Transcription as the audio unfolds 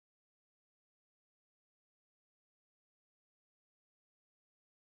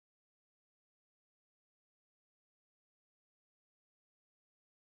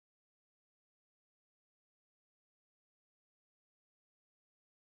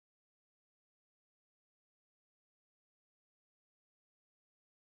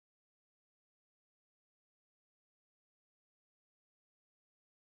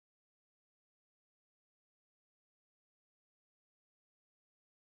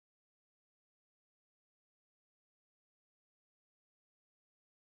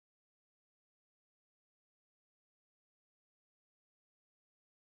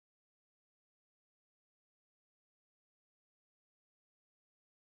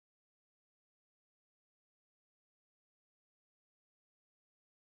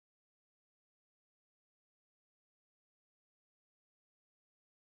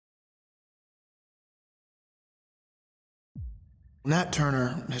Nat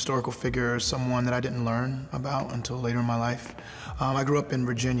Turner, historical figure, is someone that I didn't learn about until later in my life. I grew up in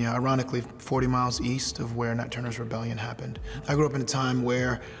Virginia, ironically 40 miles east of where Nat Turner's rebellion happened. I grew up in a time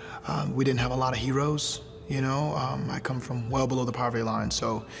where we didn't have a lot of heroes, you know. I come from well below the poverty line,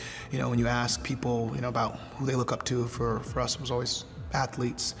 so, you know, when you ask people, you know, about who they look up to, for us, it was always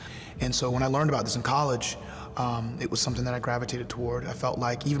athletes. And so when I learned about this in college, it was something that I gravitated toward. I felt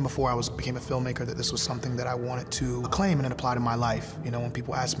like even before I became a filmmaker that this was something that I wanted to claim and apply to my life. You know, when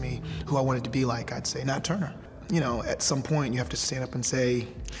people ask me who I wanted to be like, I'd say Nat Turner. You know, at some point you have to stand up and say,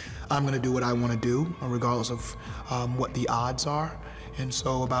 I'm gonna do what I wanna do, regardless of what the odds are. And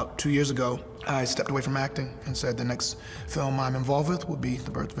so about 2 years ago, I stepped away from acting and said the next film I'm involved with will be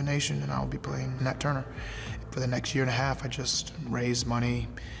The Birth of a Nation, and I'll be playing Nat Turner. For the next year and a half, I just raised money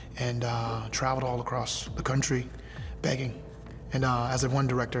and traveled all across the country begging. And as one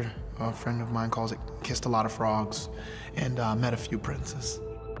director, a friend of mine calls it, kissed a lot of frogs and met a few princes.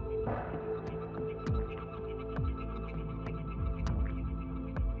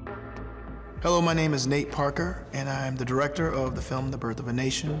 Hello, my name is Nate Parker, and I'm the director of the film The Birth of a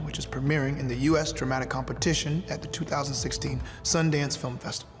Nation, which is premiering in the U.S. Dramatic Competition at the 2016 Sundance Film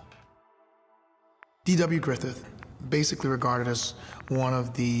Festival. D.W. Griffith, basically regarded as one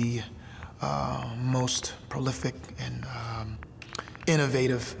of the most prolific and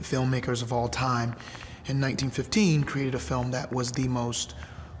innovative filmmakers of all time, in 1915 created a film that was the most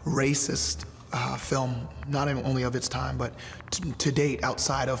racist film, not only of its time, but to date,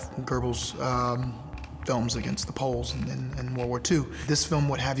 outside of Goebbels' films against the Poles in World War II. This film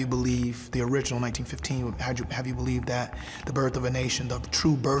would have you believe, the original 1915, would have you believe that the birth of a nation, the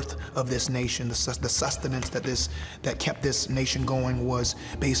true birth of this nation, the sustenance that kept this nation going was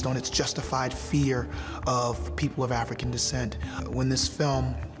based on its justified fear of people of African descent. When this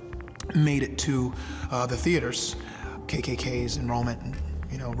film made it to the theaters, KKK's enrollment,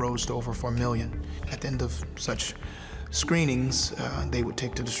 you know, rose to over 4 million. At the end of such screenings, they would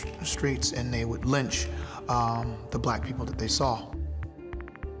take to the streets and they would lynch the black people that they saw.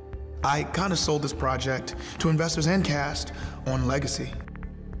 I kind of sold this project to investors and cast on legacy.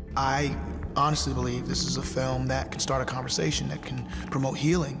 I honestly believe this is a film that can start a conversation, that can promote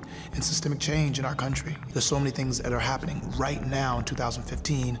healing and systemic change in our country. There's so many things that are happening right now in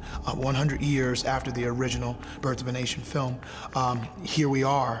 2015, 100 years after the original Birth of a Nation film. Here we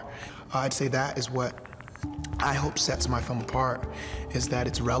are. I'd say that is what I hope sets my film apart, is that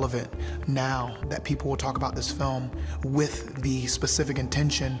it's relevant now, that people will talk about this film with the specific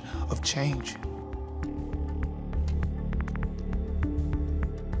intention of change.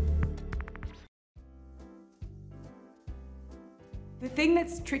 The thing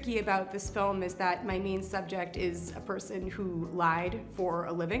that's tricky about this film is that my main subject is a person who lied for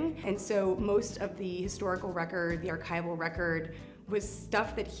a living, and so most of the historical record, the archival record, was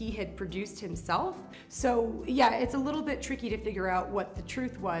stuff that he had produced himself. So yeah, it's a little bit tricky to figure out what the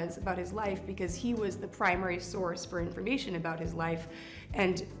truth was about his life, because he was the primary source for information about his life,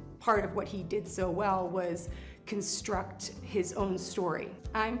 and part of what he did so well was construct his own story.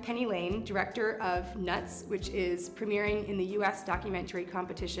 I'm Penny Lane, director of Nuts, which is premiering in the US documentary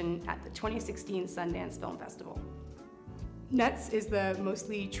competition at the 2016 Sundance Film Festival. Nuts is the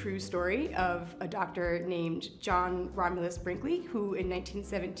mostly true story of a doctor named John Romulus Brinkley, who in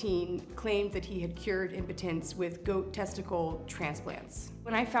 1917 claimed that he had cured impotence with goat testicle transplants.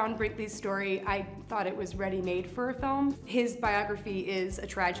 When I found Brinkley's story, I thought it was ready-made for a film. His biography is a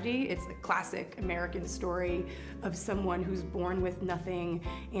tragedy. It's a classic American story of someone who's born with nothing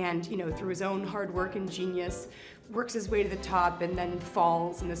and, you know, through his own hard work and genius, works his way to the top and then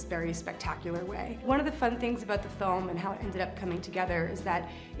falls in this very spectacular way. One of the fun things about the film and how it ended up coming together is that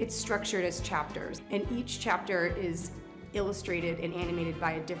it's structured as chapters, and each chapter is illustrated and animated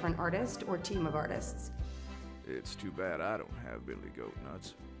by a different artist or team of artists. It's too bad I don't have Billy Goat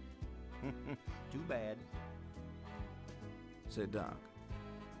Nuts. Too bad. Say, Doc,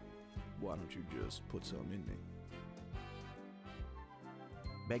 why don't you just put some in me?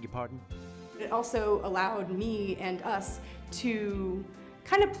 Beg your pardon? It also allowed me and us to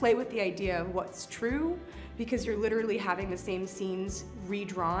kind of play with the idea of what's true, because you're literally having the same scenes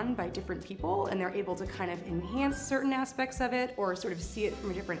redrawn by different people, and they're able to kind of enhance certain aspects of it or sort of see it from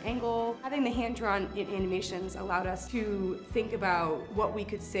a different angle. Having the hand-drawn animations allowed us to think about what we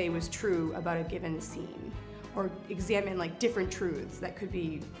could say was true about a given scene. or examine like different truths that could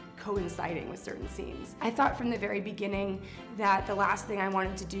be coinciding with certain scenes. I thought from the very beginning that the last thing I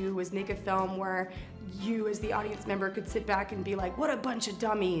wanted to do was make a film where you as the audience member could sit back and be like, what a bunch of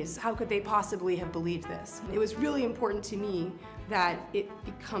dummies, how could they possibly have believed this? It was really important to me that it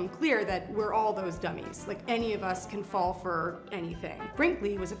become clear that we're all those dummies. Like any of us can fall for anything.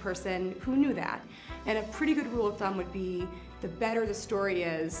 Brinkley was a person who knew that. And a pretty good rule of thumb would be the better the story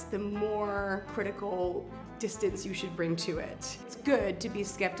is, the more critical distance you should bring to it. It's good to be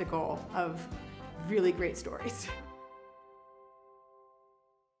skeptical of really great stories.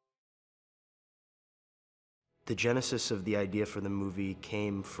 The genesis of the idea for the movie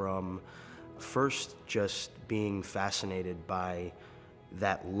came from first just being fascinated by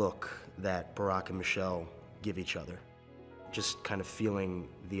that look that Barack and Michelle give each other. Just kind of feeling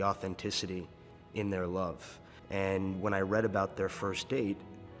the authenticity in their love. And when I read about their first date,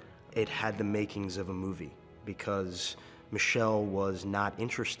 it had the makings of a movie because Michelle was not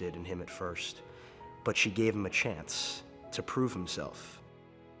interested in him at first, but she gave him a chance to prove himself.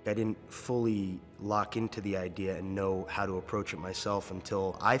 I didn't fully lock into the idea and know how to approach it myself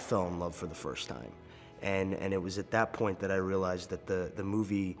until I fell in love for the first time. And it was at that point that I realized that the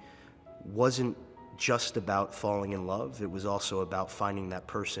movie wasn't just about falling in love, it was also about finding that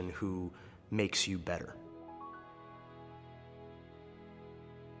person who makes you better.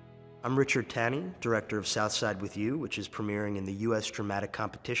 I'm Richard Tanney, director of South Side with You, which is premiering in the U.S. Dramatic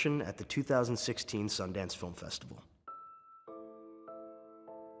Competition at the 2016 Sundance Film Festival.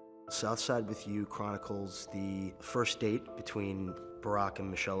 South Side with You chronicles the first date between Barack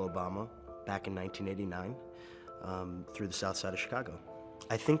and Michelle Obama back in 1989 through the South Side of Chicago.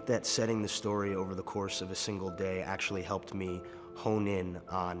 I think that setting the story over the course of a single day actually helped me hone in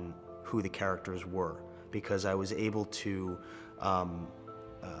on who the characters were, because I was able to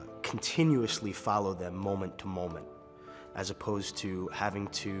continuously follow them moment to moment, as opposed to having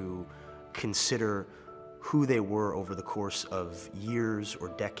to consider who they were over the course of years or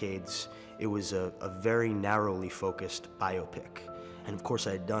decades. It was a very narrowly focused biopic. And of course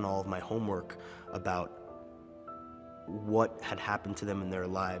I had done all of my homework about what had happened to them in their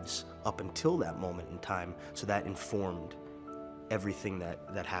lives up until that moment in time, so that informed everything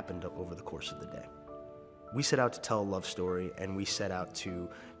that happened over the course of the day. We set out to tell a love story, and we set out to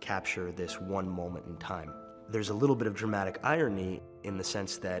capture this one moment in time. There's a little bit of dramatic irony in the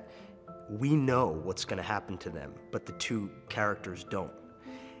sense that we know what's going to happen to them, but the two characters don't.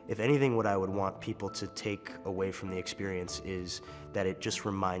 If anything, what I would want people to take away from the experience is that it just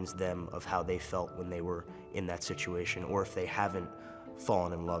reminds them of how they felt when they were in that situation, or if they haven't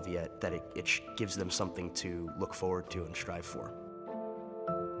fallen in love yet, that it gives them something to look forward to and strive for.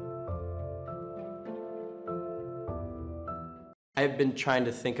 I've been trying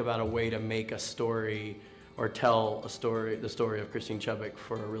to think about a way to make a story or tell a story, the story of Christine Chubbuck,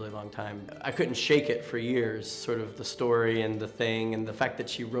 for a really long time. I couldn't shake it for years, sort of the story and the thing, and the fact that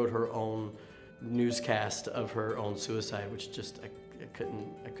she wrote her own newscast of her own suicide, which just, I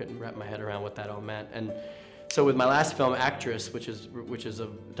couldn't wrap my head around what that all meant. And so with my last film, Actress, which is a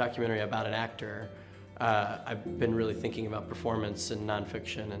documentary about an actor, I've been really thinking about performance and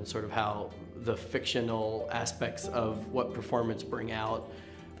nonfiction and sort of how the fictional aspects of what performance bring out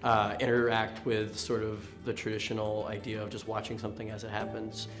interact with sort of the traditional idea of just watching something as it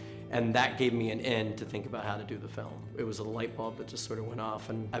happens. And that gave me an in to think about how to do the film. It was a light bulb that just sort of went off,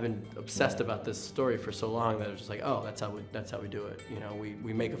 and I've been obsessed about this story for so long that it was just like, oh, that's how we do it. You know,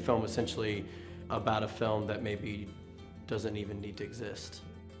 we make a film essentially about a film that maybe doesn't even need to exist.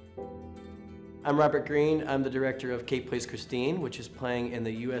 I'm Robert Green. I'm the director of Kate Plays Christine, which is playing in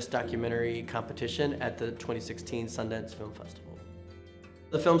the U.S. documentary competition at the 2016 Sundance Film Festival.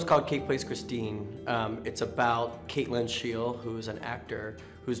 The film's called Kate Plays Christine. It's about Kate Lynskey, who is an actor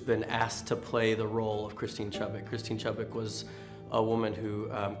who's been asked to play the role of Christine Chubbuck. Christine Chubbuck was a woman who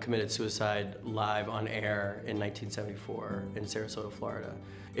committed suicide live on air in 1974 in Sarasota, Florida.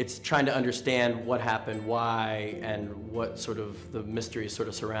 It's trying to understand what happened, why, and what sort of the mystery sort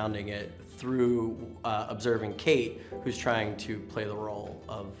of surrounding it through observing Kate, who's trying to play the role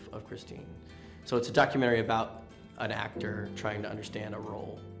of Christine. So it's a documentary about an actor trying to understand a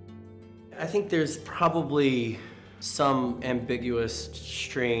role. I think there's probably some ambiguous,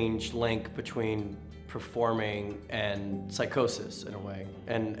 strange link between performing and psychosis in a way.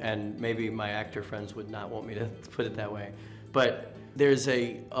 And maybe my actor friends would not want me to put it that way. But there's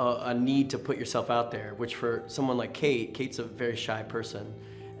a need to put yourself out there, which for someone like Kate's a very shy person.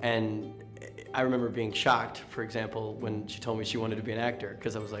 And I remember being shocked, for example, when she told me she wanted to be an actor,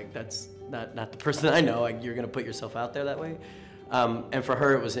 because I was like, that's not the person I know. Like, you're gonna put yourself out there that way. And for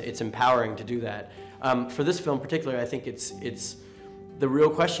her, it's empowering to do that. For this film particularly, I think it's the real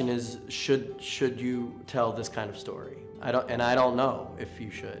question is, should you tell this kind of story? I don't know if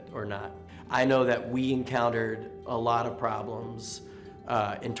you should or not. I know that we encountered a lot of problems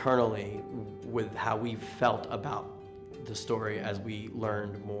internally with how we felt about the story as we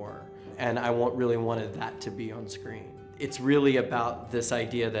learned more. And I really wanted that to be on screen. It's really about this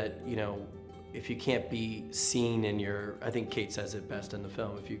idea that, you know, if you can't be seen in your, I think Kate says it best in the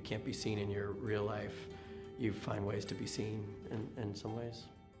film, if you can't be seen in your real life, you find ways to be seen in some ways.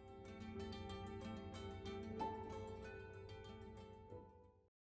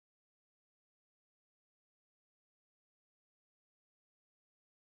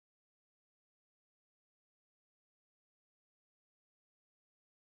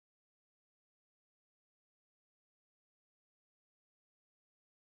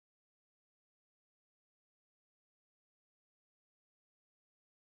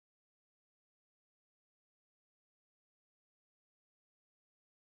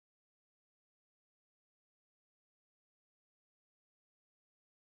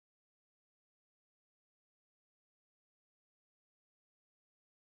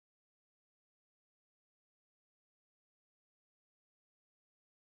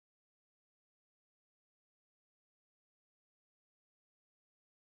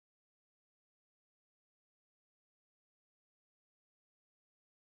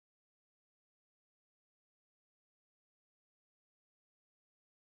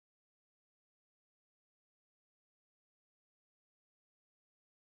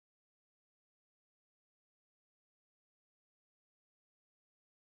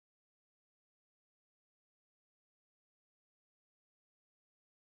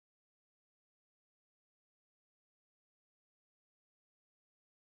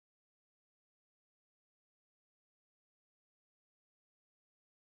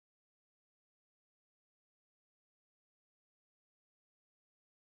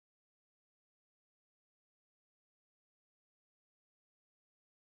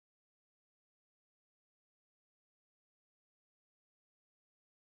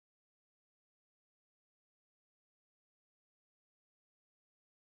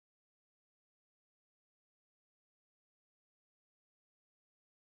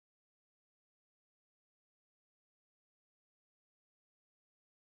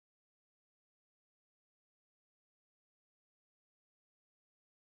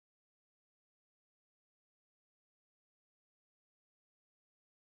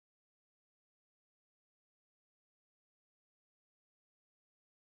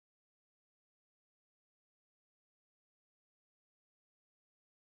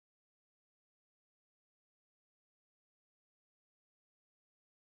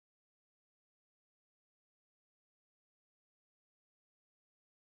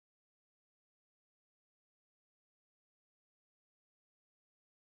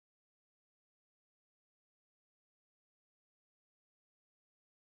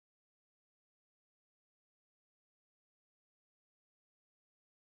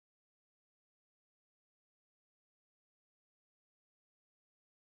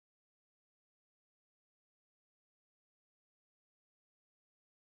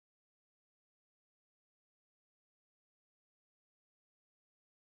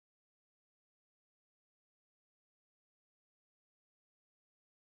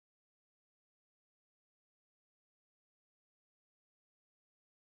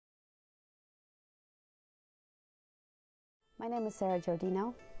 My name is Sarah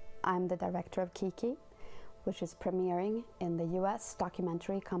Giordino. I'm the director of Kiki, which is premiering in the US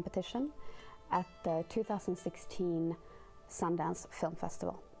documentary competition at the 2016 Sundance Film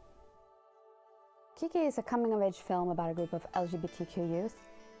Festival. Kiki is a coming-of-age film about a group of LGBTQ youth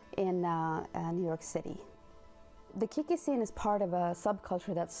in New York City. The Kiki scene is part of a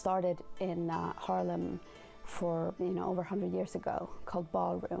subculture that started in Harlem for over 100 years ago, called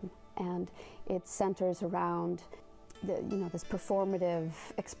ballroom, and it centers around this performative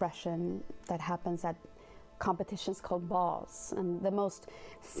expression that happens at competitions called balls. And the most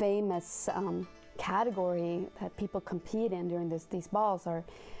famous category that people compete in during these balls are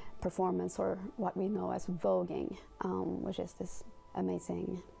performance, or what we know as voguing, which is this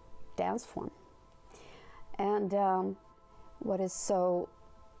amazing dance form. And what is so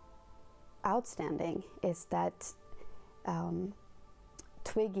outstanding is that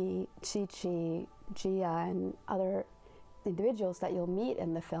Twiggy, Chi-Chi, Gia, and other individuals that you'll meet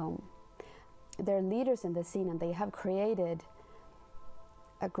in the film, they're leaders in the scene, and they have created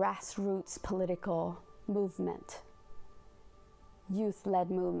a grassroots political movement,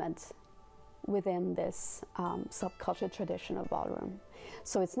 youth-led movement within this subculture tradition of ballroom.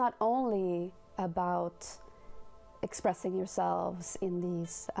 So it's not only about expressing yourselves in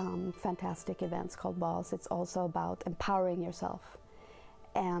these fantastic events called balls, it's also about empowering yourself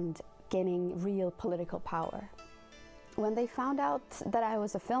and gaining real political power. When they found out that I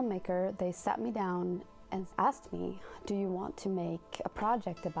was a filmmaker, they sat me down and asked me, do you want to make a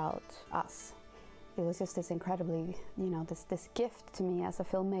project about us? It was just this incredibly, this gift to me as a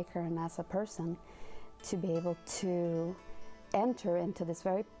filmmaker and as a person to be able to enter into this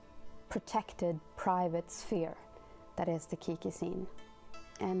very protected, private sphere that is the Kiki scene.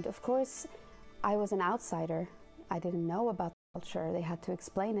 And of course, I was an outsider. I didn't know about the culture. They had to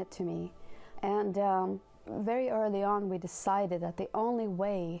explain it to me. And very early on, we decided that the only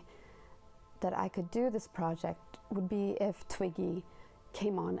way that I could do this project would be if Twiggy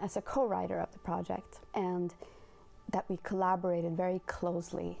came on as a co-writer of the project, and that we collaborated very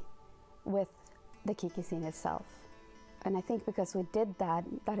closely with the Kiki scene itself. And I think because we did that,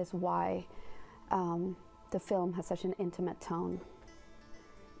 that is why the film has such an intimate tone.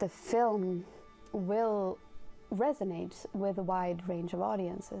 The film will resonate with a wide range of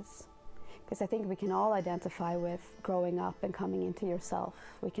audiences, because I think we can all identify with growing up and coming into yourself.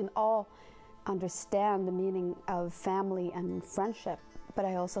 We can all understand the meaning of family and friendship, but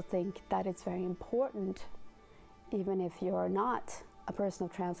I also think that it's very important, even if you're not a person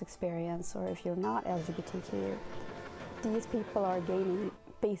of trans experience or if you're not LGBTQ, these people are gaining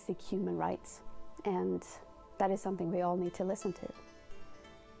basic human rights, and that is something we all need to listen to.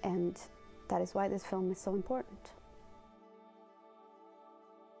 And that is why this film is so important.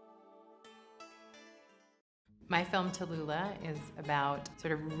 My film Tallulah is about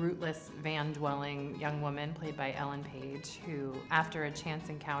sort of rootless, van-dwelling young woman played by Ellen Page, who, after a chance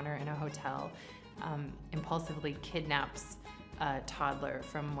encounter in a hotel, impulsively kidnaps a toddler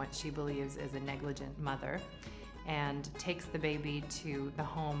from what she believes is a negligent mother, and takes the baby to the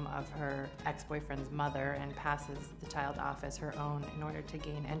home of her ex-boyfriend's mother and passes the child off as her own in order to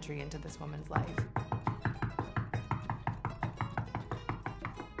gain entry into this woman's life.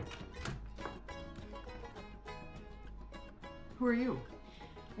 Who are you?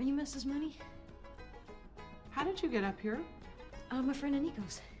 Are you Mrs. Mooney? How did you get up here? I'm a friend of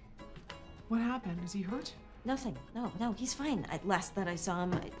Nico's. What happened? Is he hurt? Nothing. No, he's fine. Last that I saw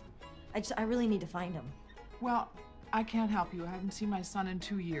him, I really need to find him. Well, I can't help you. I haven't seen my son in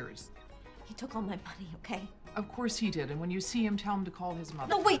 2 years. He took all my money, okay? Of course he did, and when you see him, tell him to call his mother.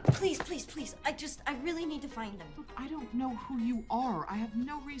 No, wait, please. I really need to find him. Look, I don't know who you are. I have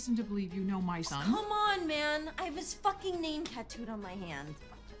no reason to believe you know my son. Come on, man. I have his fucking name tattooed on my hand.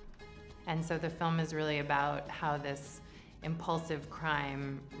 And so the film is really about how this impulsive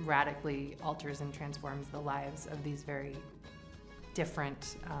crime radically alters and transforms the lives of these very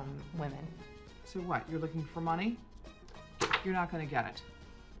different women. So what, you're looking for money? You're not gonna get it.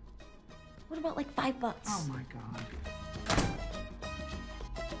 What about like $5? Oh my God.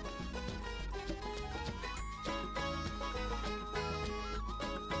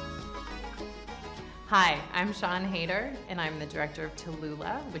 Hi, I'm Shawn Hader, and I'm the director of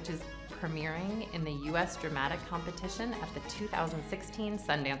Tallulah, which is premiering in the U.S. Dramatic Competition at the 2016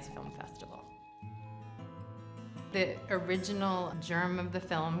 Sundance Film Festival. The original germ of the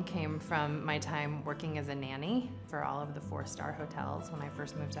film came from my time working as a nanny for all of the 4-star hotels when I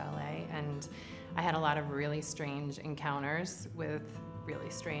first moved to LA, and I had a lot of really strange encounters with really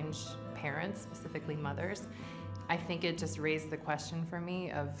strange parents, specifically mothers. I think it just raised the question for me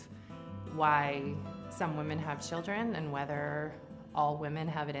of why some women have children and whether all women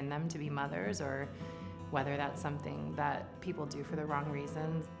have it in them to be mothers, or whether that's something that people do for the wrong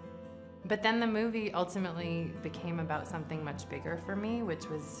reasons. But then the movie ultimately became about something much bigger for me, which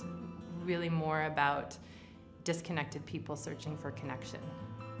was really more about disconnected people searching for connection.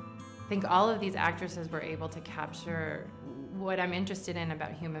 I think all of these actresses were able to capture what I'm interested in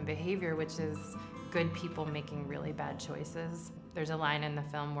about human behavior, which is good people making really bad choices. There's a line in the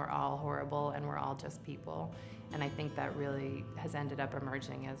film, we're all horrible and we're all just people. And I think that really has ended up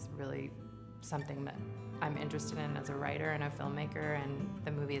emerging as really something that I'm interested in as a writer and a filmmaker, and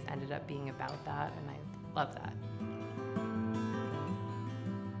the movie has ended up being about that, and I love that.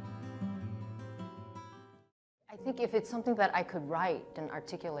 I think if it's something that I could write and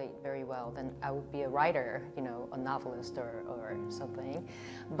articulate very well, then I would be a writer, you know, a novelist or something.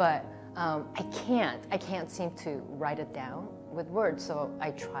 But I can't seem to write it down with words, so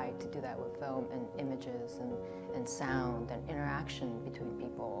I try to do that with film and images and sound and interaction between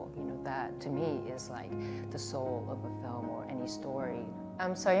people. You know, that to me is like the soul of a film or any story.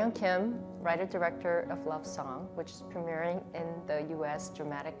 I'm So-Young Kim, writer-director of Love Song, which is premiering in the U.S.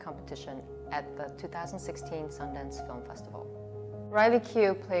 dramatic competition at the 2016 Sundance Film Festival. Riley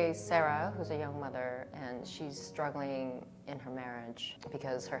Q plays Sarah, who's a young mother, and she's struggling in her marriage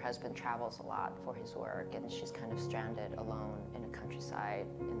because her husband travels a lot for his work, and she's kind of stranded alone in the countryside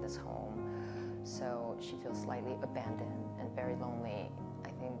in this home. So she feels slightly abandoned and very lonely. I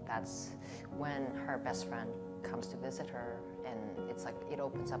think that's when her best friend comes to visit her, and it's like it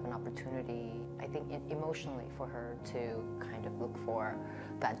opens up an opportunity, I think emotionally, for her to kind of look for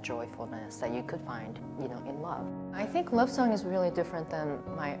that joyfulness that you could find, you know, in love. I think Love Song is really different than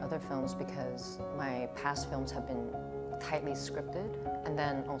my other films because my past films have been tightly scripted, and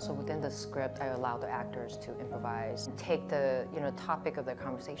then also within the script I allow the actors to improvise, take the topic of their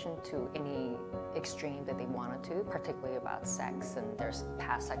conversation to any extreme that they wanted to, particularly about sex and their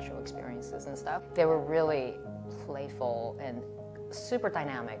past sexual experiences and stuff. They were really playful and super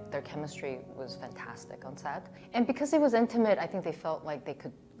dynamic. Their chemistry was fantastic on set, and because it was intimate, I think they felt like they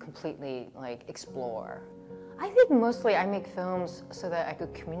could completely explore. I think mostly I make films so that I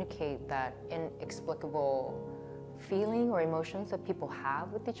could communicate that inexplicable feeling or emotions that people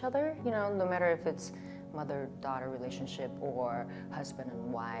have with each other, no matter if it's mother-daughter relationship or husband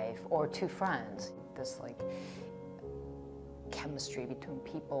and wife or two friends. This chemistry between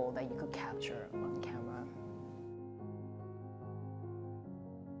people that you could capture on camera.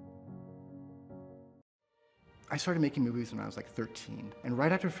 I started making movies when I was 13, and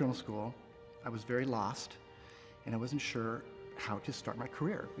right after film school, I was very lost, and I wasn't sure how to start my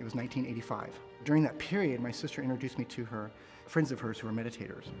career. It was 1985. During that period, my sister introduced me to her friends of hers who were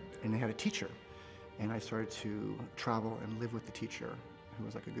meditators, and they had a teacher. And I started to travel and live with the teacher, who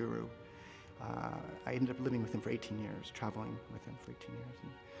was like a guru. I ended up living with him for 18 years, traveling with him for 18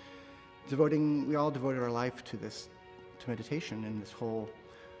 years. And we all devoted our life to meditation and this whole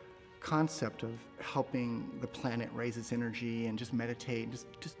concept of helping the planet raise its energy and just meditate, and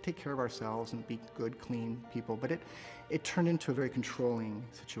just take care of ourselves and be good, clean people. But it turned into a very controlling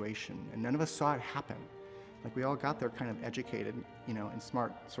situation, and none of us saw it happen. We all got there kind of educated, and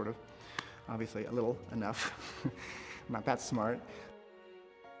smart, sort of. Obviously, a little enough. Not that smart.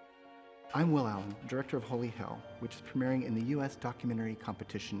 I'm Will Allen, director of Holy Hell, which is premiering in the U.S. documentary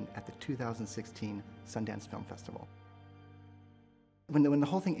competition at the 2016 Sundance Film Festival. When the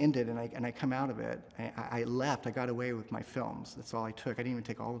whole thing ended and I come out of it, I left. I got away with my films. That's all I took. I didn't even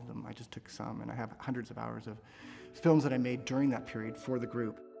take all of them. I just took some, and I have hundreds of hours of films that I made during that period for the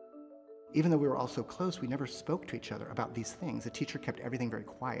group. Even though we were all so close, we never spoke to each other about these things. The teacher kept everything very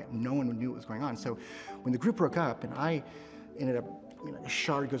quiet. No one knew what was going on. So when the group broke up and I ended up, a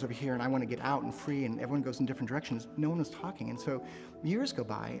shard goes over here and I want to get out and free and everyone goes in different directions, no one was talking. And so years go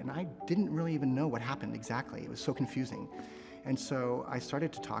by and I didn't really even know what happened exactly. It was so confusing. And so I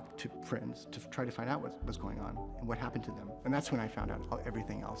started to talk to friends to try to find out what was going on and what happened to them. And that's when I found out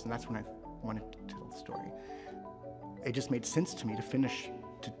everything else. And that's when I wanted to tell the story. It just made sense to me to finish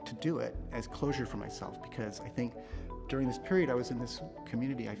to do it as closure for myself, because I think during this period I was in this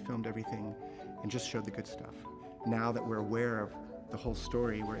community, I filmed everything and just showed the good stuff. Now that we're aware of the whole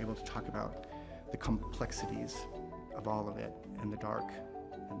story, we're able to talk about the complexities of all of it, and the dark,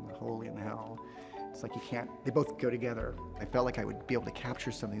 and the holy, and the hell. It's like they both go together. I felt like I would be able to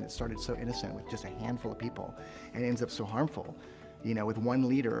capture something that started so innocent with just a handful of people and ends up so harmful, with one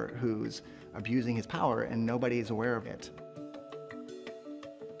leader who's abusing his power and nobody is aware of it.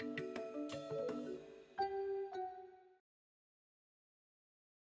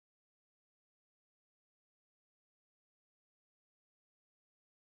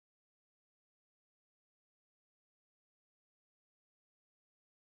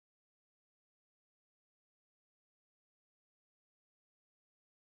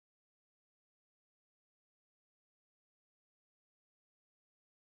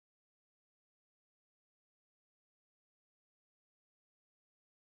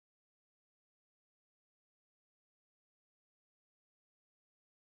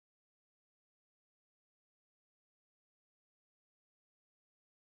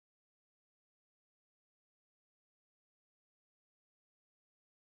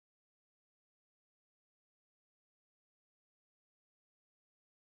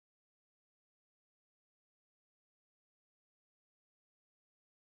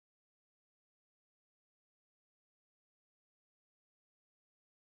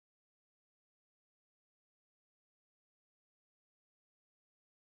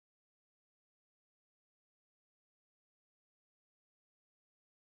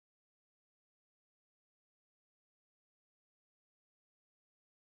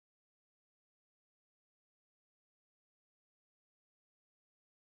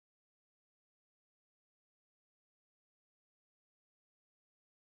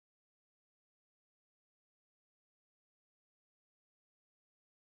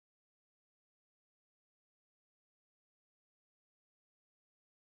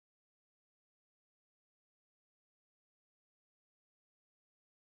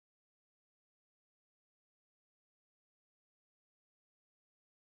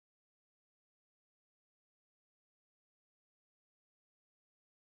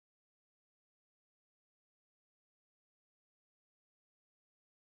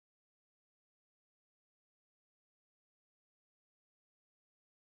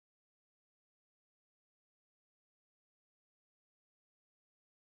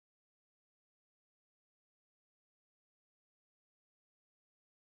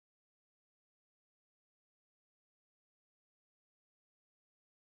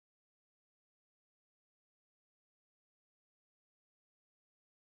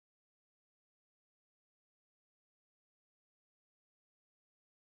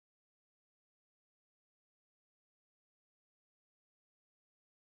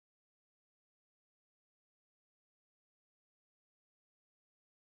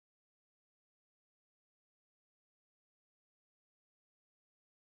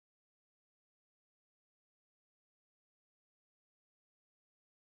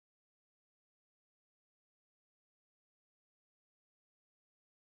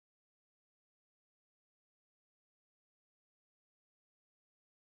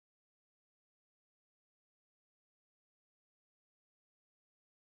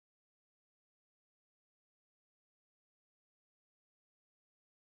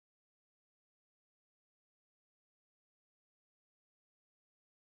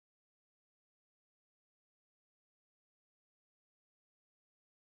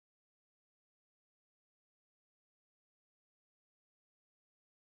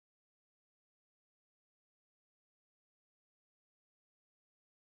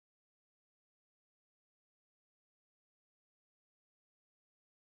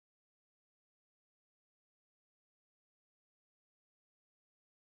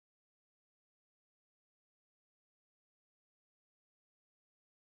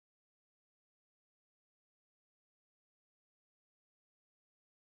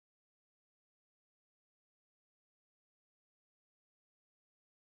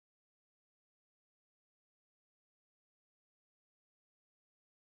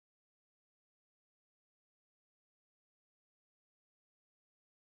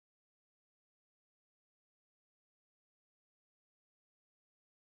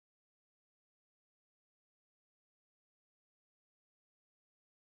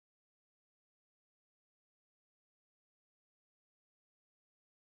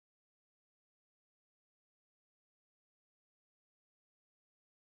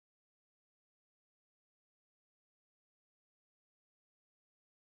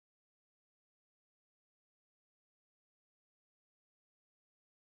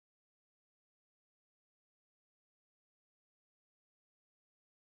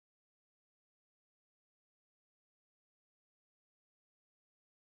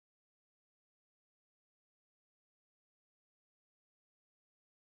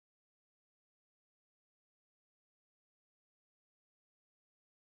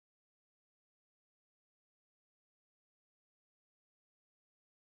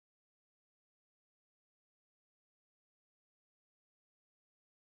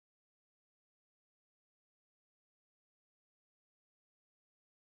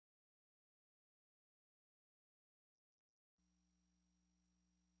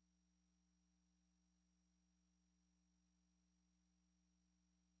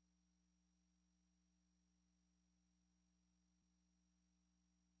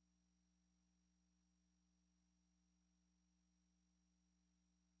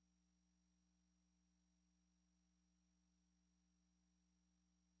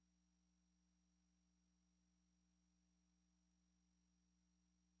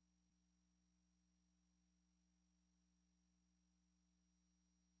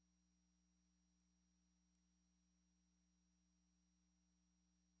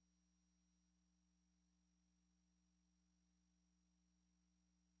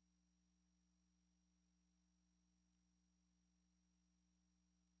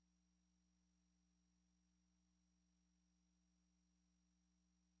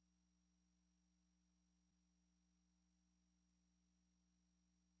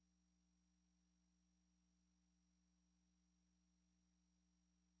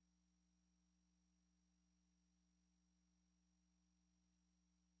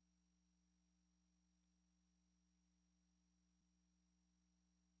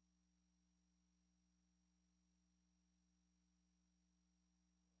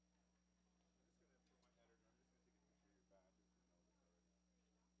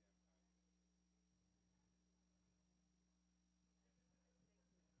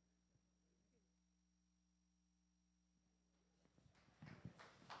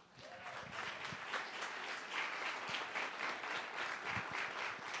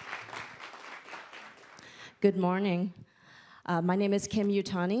 Good morning. My name is Kim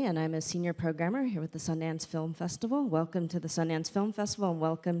Utani, and I'm a senior programmer here with the Sundance Film Festival. Welcome to the Sundance Film Festival, and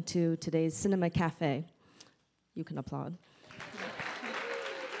welcome to today's Cinema Café. You can applaud.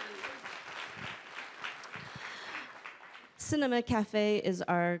 Cinema Café is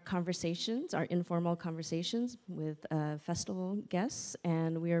our conversations, our informal conversations with festival guests,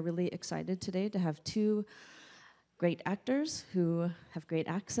 and we are really excited today to have two great actors who have great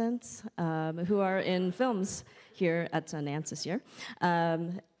accents, who are in films here at Sundance this year.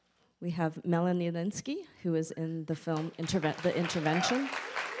 We have Melanie Lynskey, who is in the film The Intervention.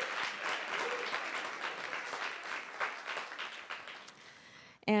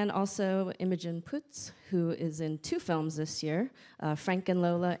 And also Imogen Poots, who is in two films this year, Frank and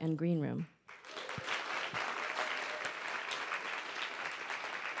Lola and Green Room.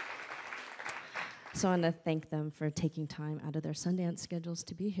 So I want to thank them for taking time out of their Sundance schedules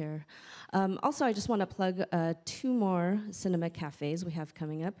to be here. Also, I just want to plug two more cinema cafes we have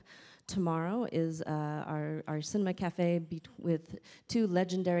coming up. Tomorrow is our cinema cafe with two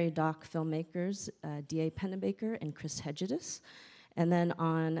legendary doc filmmakers, D.A. Pennebaker and Chris Hedges. And then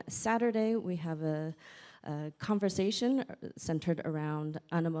on Saturday, we have a conversation centered around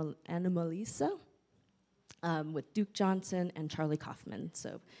Anomalisa with Duke Johnson and Charlie Kaufman.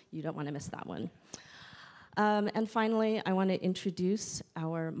 So you don't want to miss that one. And finally, I want to introduce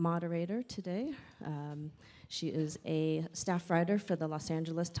our moderator today. She is a staff writer for the Los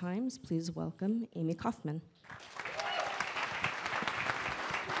Angeles Times. Please welcome Amy Kaufman.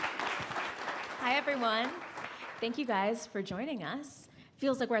 Hi, everyone. Thank you guys for joining us.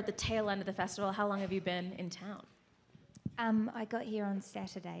 Feels like we're at the tail end of the festival. How long have you been in town? I got here on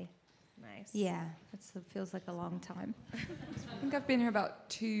Saturday. Nice. Yeah, it feels like a long time. I think I've been here about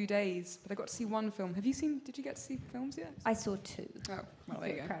 2 days, but I got to see one film. Did you get to see films yet? I saw two. Oh, well, there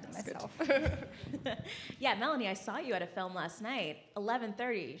you go. Proud of myself. Yeah, Melanie, I saw you at a film last night,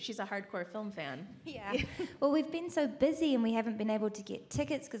 11:30. She's a hardcore film fan. Yeah. Well, we've been so busy and we haven't been able to get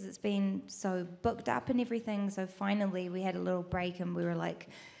tickets because it's been so booked up and everything. So finally we had a little break and we were like,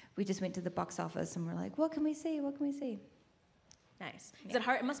 we just went to the box office and we're like, what can we see? What can we see? Nice. Is it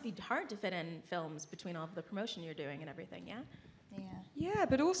hard? It must be hard to fit in films between all of the promotion you're doing and everything, yeah? Yeah,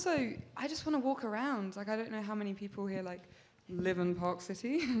 but also, I just want to walk around. Like, I don't know how many people here, like, live in Park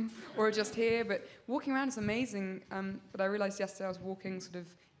City or are just here, but walking around is amazing. But I realized yesterday I was walking sort of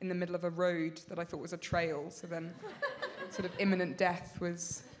in the middle of a road that I thought was a trail, so then sort of imminent death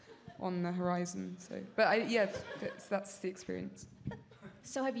was on the horizon. So, but that's the experience.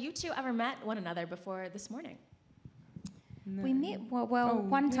 So have you two ever met one another before this morning? No. We met,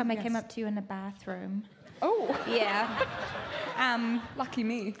 one time I came up to you in the bathroom. Oh. Yeah. Lucky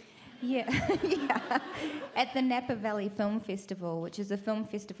me. Yeah, yeah. At the Napa Valley Film Festival, which is a film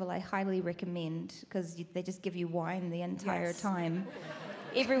festival I highly recommend because they just give you wine the entire time.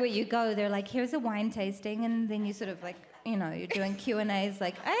 Everywhere you go, they're like, here's a wine tasting, and then you sort of like, you're doing Q&As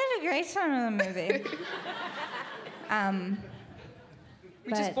like, I had a great time in the movie.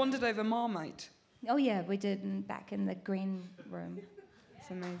 We just bonded over Marmite. Oh yeah, we did back in the green room. It's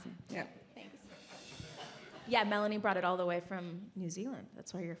amazing. Yeah. Thanks. Yeah, Melanie brought it all the way from New Zealand.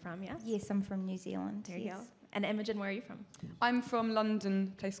 That's where you're from, yes? Yes, I'm from New Zealand. There you go. And Imogen, where are you from? I'm from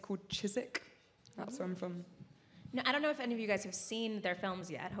London, a place called Chiswick. That's where I'm from. No, I don't know if any of you guys have seen their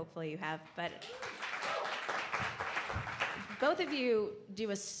films yet. Hopefully you have, but both of you do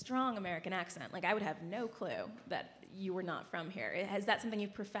a strong American accent. Like, I would have no clue that you were not from here. Is that something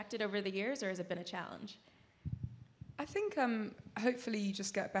you've perfected over the years, or has it been a challenge? I think hopefully you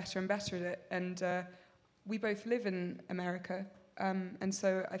just get better and better at it. And we both live in America, and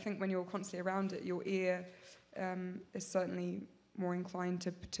so I think when you're constantly around it, your ear is certainly more inclined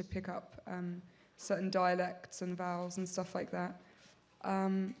to pick up certain dialects and vowels and stuff like that.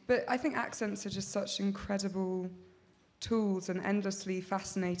 But I think accents are just such incredible tools and endlessly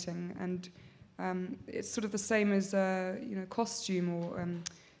fascinating, and it's sort of the same as costume or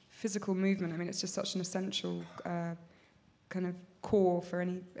physical movement. I mean, it's just such an essential kind of core for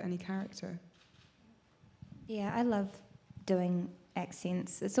any character. Yeah, I love doing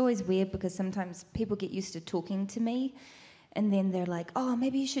accents. It's always weird because sometimes people get used to talking to me and then they're like, oh,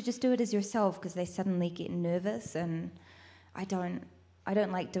 maybe you should just do it as yourself, because they suddenly get nervous, and I don't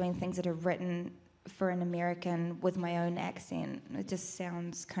like doing things that are written for an American with my own accent. It just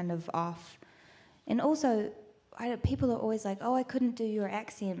sounds kind of off. And also, people are always like, oh, I couldn't do your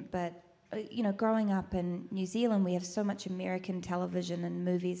accent, but growing up in New Zealand, we have so much American television and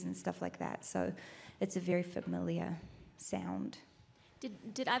movies and stuff like that, so it's a very familiar sound.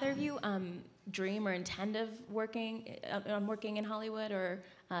 Did either of you dream or intend of working in Hollywood or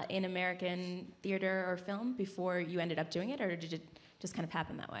in American theater or film before you ended up doing it, or did it just kind of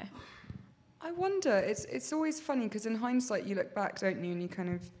happen that way? I wonder. It's always funny because in hindsight you look back, don't you, and you kind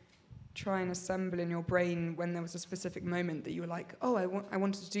of try and assemble in your brain when there was a specific moment that you were like, oh, I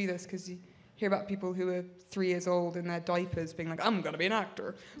wanted to do this, because you hear about people who are 3 years old in their diapers being like, I'm going to be an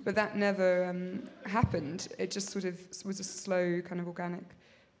actor. But that never happened. It just sort of was a slow, kind of organic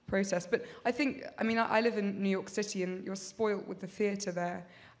process. But I think, I mean, I live in New York City, and you're spoilt with the theatre there.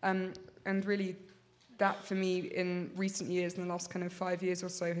 And really, that for me in recent years, in the last kind of 5 years or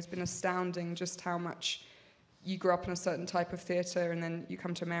so, has been astounding, just how much you grew up in a certain type of theatre, and then you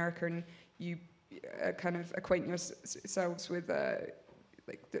come to America and you kind of acquaint yourselves with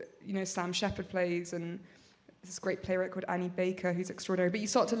Sam Shepard plays, and this great playwright called Annie Baker, who's extraordinary. But you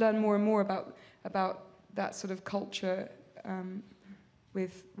start to learn more and more about that sort of culture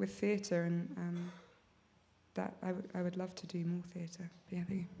with theatre, and that I would love to do more theatre. But yeah,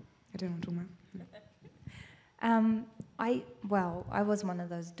 I don't know what I'm talking about. I was one of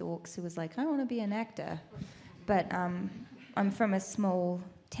those dorks who was like, I want to be an actor. But I'm from a small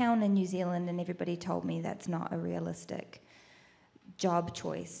town in New Zealand, and everybody told me that's not a realistic job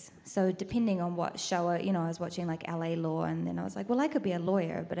choice. So depending on what show, I was watching like LA Law, and then I was like, well, I could be a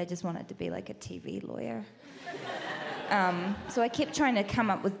lawyer, but I just wanted to be like a TV lawyer. So I kept trying to come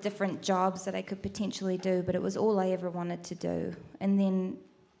up with different jobs that I could potentially do, but it was all I ever wanted to do. And then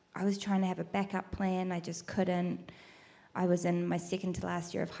I was trying to have a backup plan. I just couldn't. I was in my second to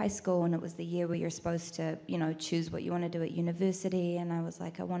last year of high school, and it was the year where you're supposed to, choose what you want to do at university. And I was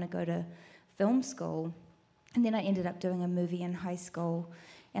like, I want to go to film school. And then I ended up doing a movie in high school.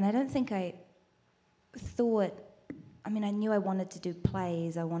 And I don't think I thought, I knew I wanted to do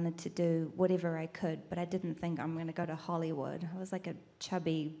plays. I wanted to do whatever I could, but I didn't think I'm going to go to Hollywood. I was like a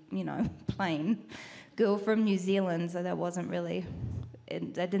chubby, plain girl from New Zealand, so that wasn't really, I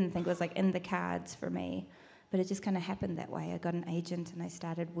didn't think it was like in the cards for me. But it just kind of happened that way. I got an agent and I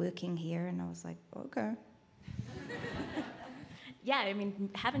started working here, and I was like, okay. Yeah,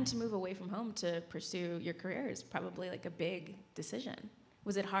 having to move away from home to pursue your career is probably like a big decision.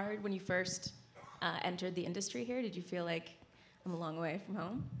 Was it hard when you first entered the industry here? Did you feel like I'm a long way from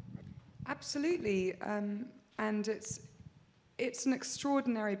home? Absolutely, and it's an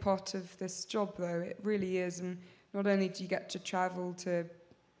extraordinary part of this job, though. It really is, and not only do you get to travel to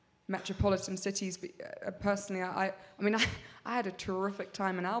metropolitan cities, but personally, I had a terrific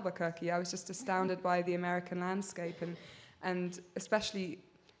time in Albuquerque. I was just astounded by the American landscape, and especially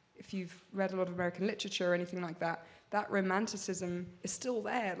if you've read a lot of American literature or anything like that, that romanticism is still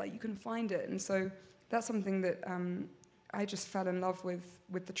there. Like, you can find it, and so that's something that I just fell in love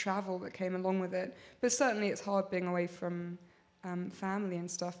with the travel that came along with it. But certainly, it's hard being away from family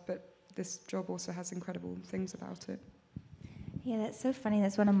and stuff. But this job also has incredible things about it. Yeah, that's so funny.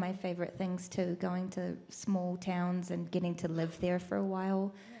 That's one of my favorite things too, going to small towns and getting to live there for a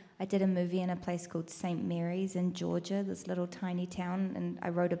while. Yeah. I did a movie in a place called St. Mary's in Georgia, this little tiny town, and I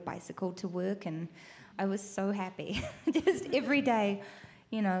rode a bicycle to work, and I was so happy. Just every day,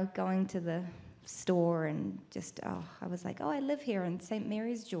 going to the store and just, I was like, I live here in St.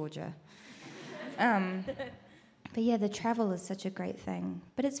 Mary's, Georgia. But yeah, the travel is such a great thing.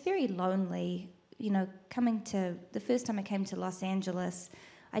 But it's very lonely. The first time I came to Los Angeles,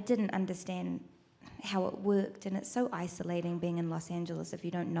 I didn't understand how it worked, and it's so isolating being in Los Angeles if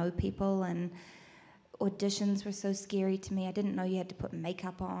you don't know people, and auditions were so scary to me. I didn't know you had to put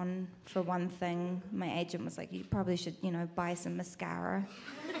makeup on, for one thing. My agent was like, you probably should, buy some mascara.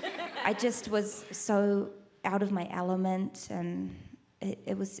 I just was so out of my element, and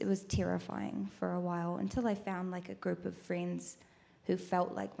it was terrifying for a while, until I found like a group of friends who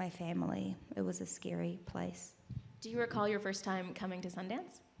felt like my family. It was a scary place. Do you recall your first time coming to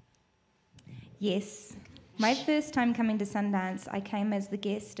Sundance? Yes. My first time coming to Sundance, I came as the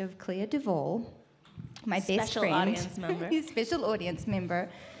guest of Claire Duvall, my best friend. Special audience member. Special audience member,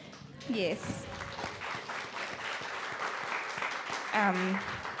 yes.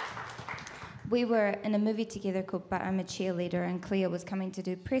 We were in a movie together called But I'm a Cheerleader, and Claire was coming to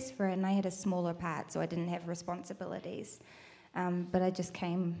do press for it, and I had a smaller part, so I didn't have responsibilities. But I just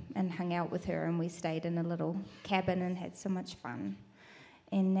came and hung out with her, and we stayed in a little cabin and had so much fun.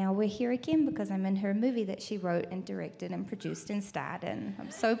 And now we're here again because I'm in her movie that she wrote and directed and produced and starred in. I'm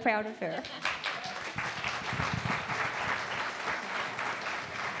so proud of her.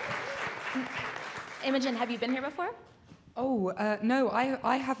 Imogen, have you been here before? No,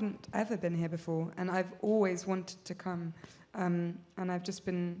 I haven't ever been here before, and I've always wanted to come. And I've just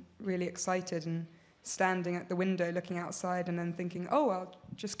been really excited and standing at the window looking outside and then thinking, oh, I'll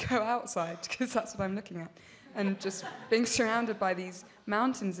just go outside because that's what I'm looking at. And just being surrounded by these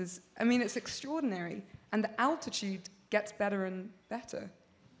mountains it's extraordinary. And the altitude gets better and better.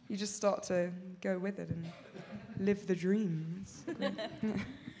 You just start to go with it and live the dream.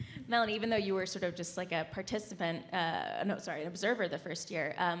 Melanie, even though you were sort of just like a participant, an observer the first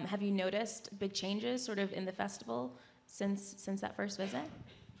year, have you noticed big changes sort of in the festival since that first visit?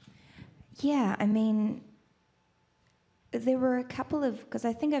 Yeah, I mean, there were a couple of, because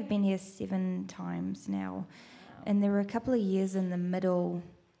I think I've been here 7 times now, and there were a couple of years in the middle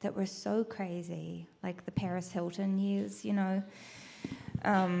that were so crazy, like the Paris Hilton years, you know.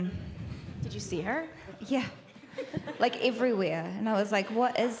 Did you see her? Yeah, like everywhere. And I was like,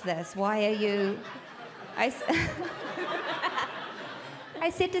 what is this? Why are you... I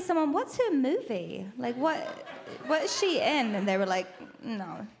said to someone, what's her movie? Like, what is she in? And they were like,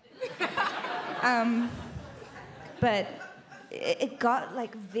 no. But it got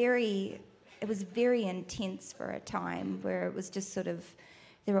like it was very intense for a time where it was just sort of,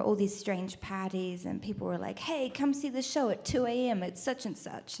 there were all these strange parties and people were like, hey, come see the show at 2 a.m. at such and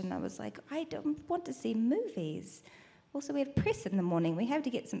such. And I was like, I don't want to see movies. Also, we have press in the morning. We have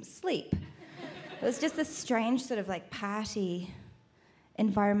to get some sleep. It was just this strange sort of like party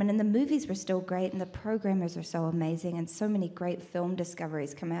environment, and the movies were still great, and the programmers are so amazing, and so many great film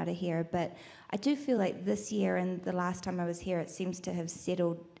discoveries come out of here. But I do feel like this year and the last time I was here, it seems to have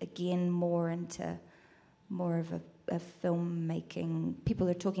settled again more into more of a filmmaking. People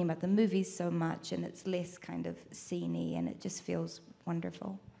are talking about the movies so much, and it's less kind of sceney, and it just feels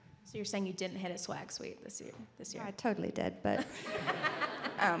wonderful. So you're saying you didn't hit a swag suite this year? I totally did, but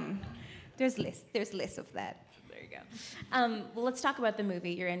there's less of that. There you go. Well, let's talk about the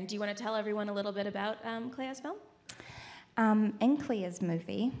movie you're in. Do you want to tell everyone a little bit about Clea's film? In Clea's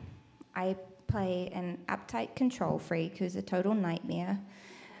movie, I play an uptight control freak who's a total nightmare,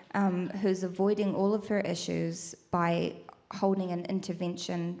 who's avoiding all of her issues by holding an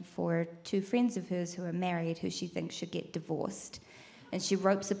intervention for 2 friends of hers who are married who she thinks should get divorced. And she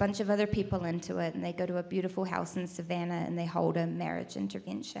ropes a bunch of other people into it, and they go to a beautiful house in Savannah, and they hold a marriage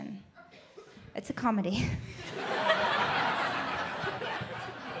intervention. It's a comedy.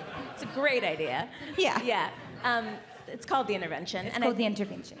 It's a great idea. Yeah. Yeah. It's called The Intervention. It's called The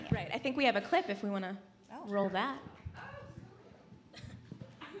Intervention, yeah. Right. I think we have a clip if we want to roll that.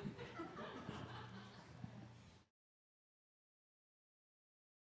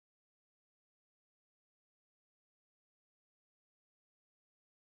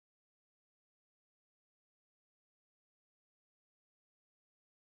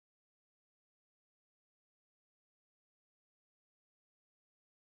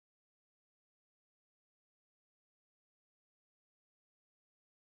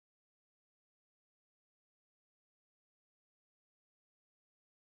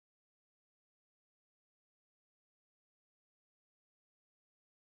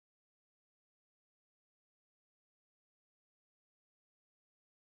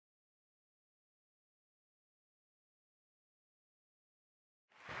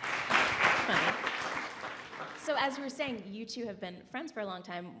 So as you were saying, you two have been friends for a long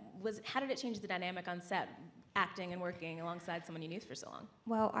time. How did it change the dynamic on set, acting and working alongside someone you knew for so long?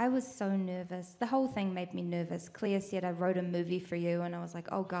 Well, I was so nervous. The whole thing made me nervous. Clea said, I wrote a movie for you, and I was like,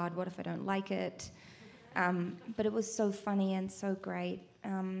 oh God, what if I don't like it? But it was so funny and so great.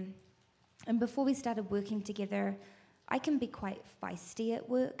 And before we started working together, I can be quite feisty at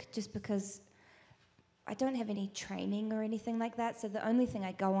work just because I don't have any training or anything like that, so the only thing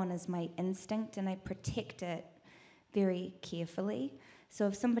I go on is my instinct, and I protect it very carefully. So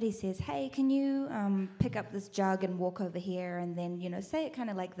if somebody says, hey, can you pick up this jug and walk over here, and then, say it kind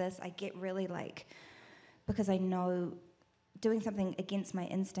of like this, I get really because I know doing something against my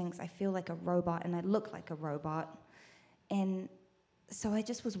instincts, I feel like a robot, and I look like a robot. And so I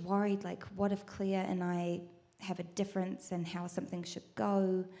just was worried, what if Clea and I have a difference in how something should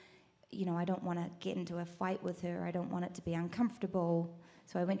go? I don't want to get into a fight with her. I don't want it to be uncomfortable.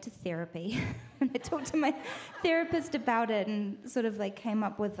 So I went to therapy. And I talked to my therapist about it and sort of came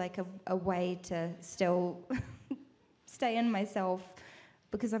up with a way to still stay in myself,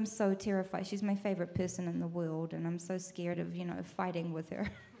 because I'm so terrified. She's my favorite person in the world, and I'm so scared of, fighting with her.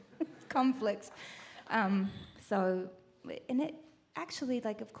 Conflicts. And it actually,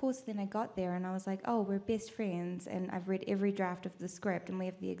 of course, then I got there and I was like, oh, we're best friends, and I've read every draft of the script, and we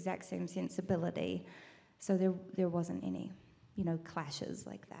have the exact same sensibility. So there wasn't any, clashes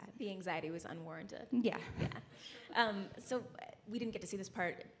like that. The anxiety was unwarranted. Yeah. Yeah. So we didn't get to see this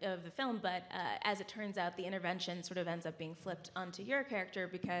part of the film, but as it turns out, the intervention sort of ends up being flipped onto your character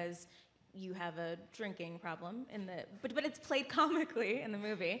because you have a drinking problem but it's played comically in the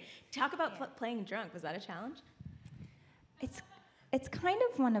movie. Talk about playing drunk. Was that a challenge? It's kind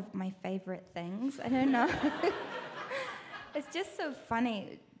of one of my favorite things. I don't know. It's just so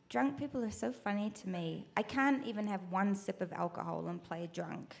funny. Drunk people are so funny to me. I can't even have one sip of alcohol and play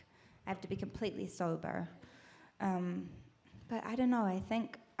drunk. I have to be completely sober. But I don't know, I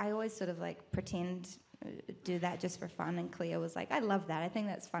think I always sort of like pretend, do that just for fun, and Cleo was like, I love that, I think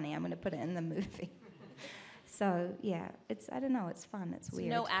that's funny, I'm gonna put it in the movie. So yeah, I don't know, it's fun, it's weird.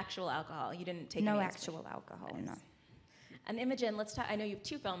 No actual alcohol, you didn't take no any actual alcohol, nice. No. And Imogen, let's talk, I know you have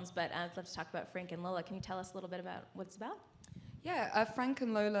 2 films, but I'd love to talk about Frank and Lola. Can you tell us a little bit about what it's about? Yeah, Frank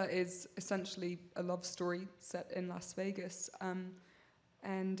and Lola is essentially a love story set in Las Vegas.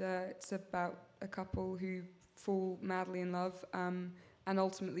 And it's about a couple who fall madly in love and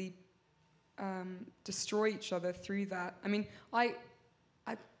ultimately destroy each other through that. I mean, I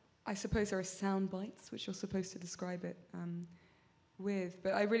suppose there are sound bites which you're supposed to describe it with,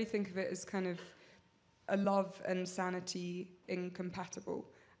 but I really think of it as kind of a love and sanity incompatible,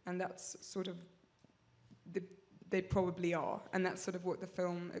 and that's sort of they probably are, and that's sort of what the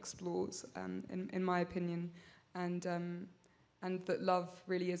film explores, in my opinion, and that love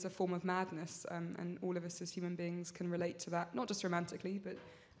really is a form of madness, and all of us as human beings can relate to that, not just romantically, but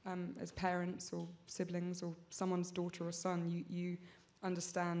as parents or siblings or someone's daughter or son, you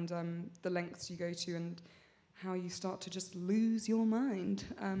understand the lengths you go to and how you start to just lose your mind.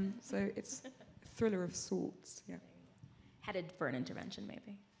 So it's a thriller of sorts, yeah. Headed for an intervention,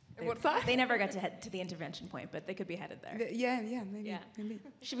 maybe. What's that? They never got to head to the intervention point, but they could be headed there. Maybe.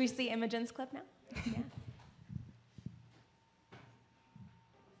 Should we see Imogen's clip now? Yeah.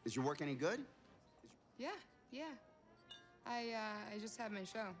 Is your work any good? Yeah. I just had my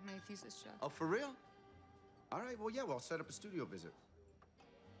show, my thesis show. Oh, for real? All right, well, yeah, well, I'll set up a studio visit.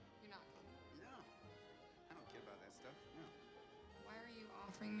 You're not. No. I don't care about that stuff, no. Why are you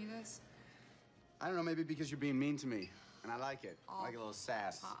offering me this? I don't know, maybe because you're being mean to me, and I like it. I like a little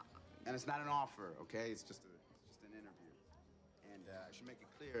sass. And it's not an offer, okay? It's just an interview. And I should make it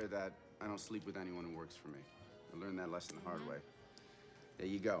clear that I don't sleep with anyone who works for me. I learned that lesson the hard way. There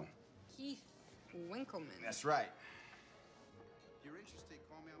you go. Keith Winkleman. That's right. If you're interested,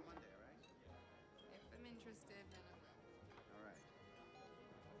 call me on Monday, all right? If I'm interested, then I will. All right.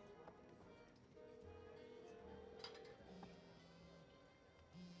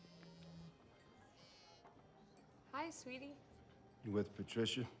 Hi, sweetie. You with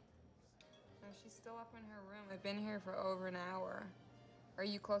Patricia? No, she's still up in her room. I've been here for over an hour. Are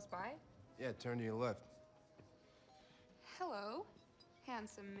you close by? Yeah, turn to your left. Hello,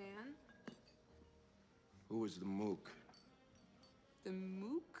 handsome man. Who was the mook? The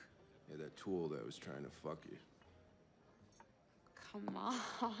mook? Yeah, that tool that was trying to fuck you. Come on,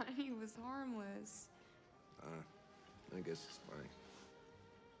 he was harmless. I guess it's fine.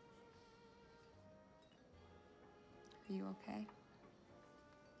 Are you okay?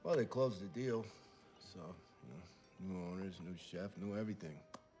 Well, they closed the deal, so, new owners, new chef, new everything.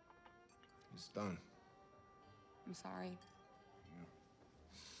 It's done. I'm sorry.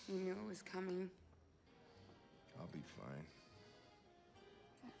 You knew it was coming. I'll be fine.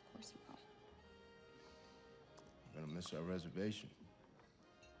 Yeah, of course you will. I'm gonna miss our reservation.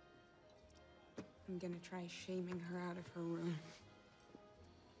 I'm gonna try shaming her out of her room.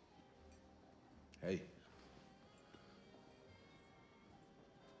 Hey.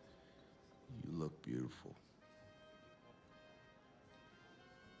 You look beautiful.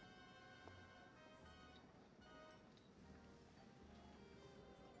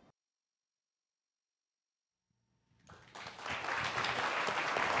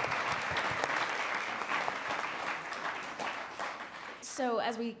 So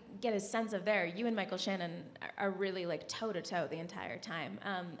as we get a sense of there, you and Michael Shannon are really like toe-to-toe the entire time.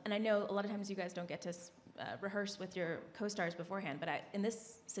 And I know a lot of times you guys don't get to rehearse with your co-stars beforehand, but in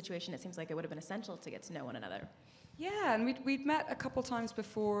this situation, it seems like it would have been essential to get to know one another. Yeah, and we'd met a couple times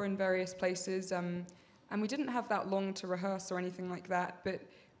before in various places, and we didn't have that long to rehearse or anything like that, but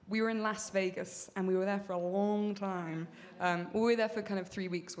we were in Las Vegas, and we were there for a long time. We were there for kind of 3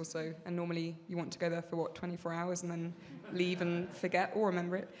 weeks or so, and normally you want to go there for, 24 hours and then leave and forget or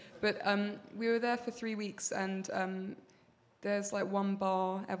remember it. But we were there for 3 weeks, and there's like one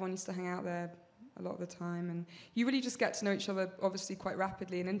bar, everyone used to hang out there a lot of the time, and you really just get to know each other, obviously, quite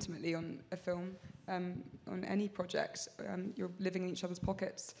rapidly and intimately on a film, on any project. You're living in each other's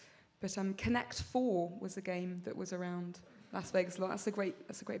pockets. But Connect 4 was a game that was around Las Vegas a lot. That's a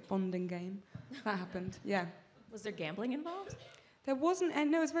great bonding game. That happened, yeah. Was there gambling involved? There wasn't, and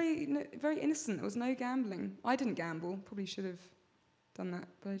no, it was very innocent. There was no gambling. I didn't gamble. Probably should have done that,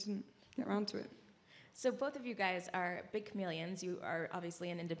 but I didn't. get around to it. So both of you guys are big chameleons. You are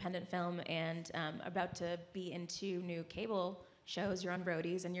obviously an independent film and about to be in 2 new cable shows. You're on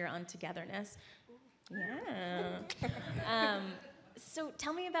Roadies and you're on Togetherness. Yeah. So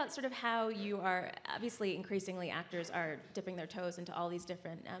tell me about sort of how you are, obviously increasingly actors are dipping their toes into all these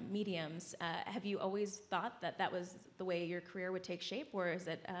different mediums. Have you always thought that that was the way your career would take shape, or has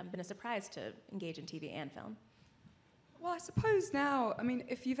it been a surprise to engage in TV and film? Well, I suppose now, I mean,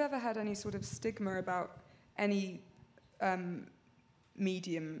 if you've ever had any sort of stigma about any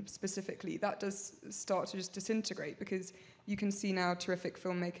medium specifically, that does start to just disintegrate, because you can see now terrific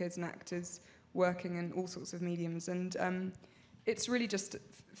filmmakers and actors working in all sorts of mediums. And it's really just,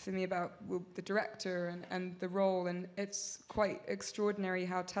 for me, about the director and the role. And it's quite extraordinary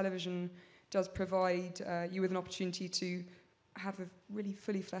how television does provide you with an opportunity to have a really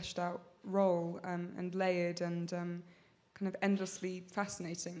fully fleshed out role and layered and kind of endlessly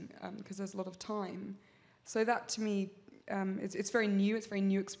fascinating, because there's a lot of time. So that, to me, it's very new. It's a very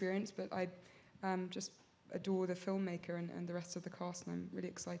new experience, but I just adore the filmmaker and the rest of the cast, and I'm really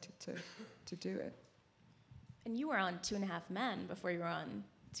excited to do it. And you were on 2.5 Men before you were on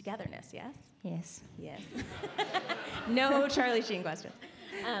Togetherness, yes? Yes. Yes. No Charlie Sheen questions.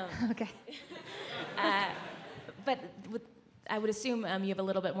 Okay. But I would assume you have a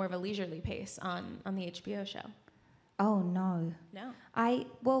little bit more of a leisurely pace on the HBO show. Oh, no. No? I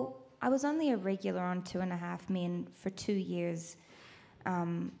was only a regular on 2.5 Men for 2 years.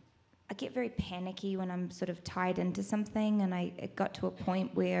 I get very panicky when I'm sort of tied into something, and it got to a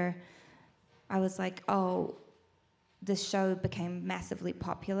point where I was like, oh, this show became massively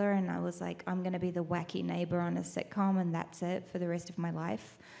popular, and I was like, I'm going to be the wacky neighbor on a sitcom, and that's it for the rest of my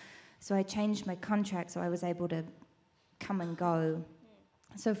life. So I changed my contract so I was able to come and go.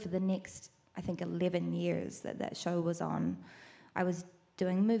 So for the next, I think, 11 years that show was on, I was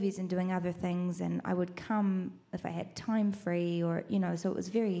doing movies and doing other things, and I would come if I had time free, or, so it was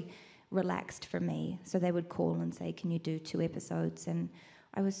very relaxed for me. So they would call and say, can you do 2 episodes? And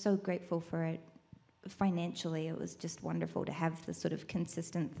I was so grateful for it. Financially, it was just wonderful to have this sort of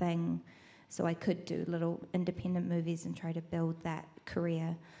consistent thing, so I could do little independent movies and try to build that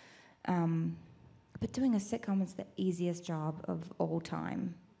career. But doing a sitcom is the easiest job of all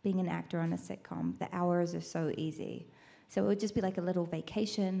time. Being an actor on a sitcom, the hours are so easy. So it would just be like a little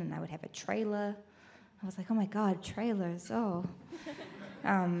vacation, and I would have a trailer. I was like, oh my God, trailers, oh.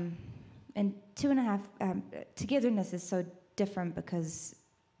 And 2.5, Togetherness is so different because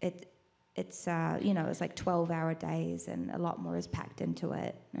it's like 12-hour days, and a lot more is packed into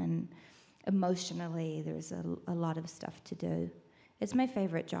it. And emotionally, there's a lot of stuff to do. It's my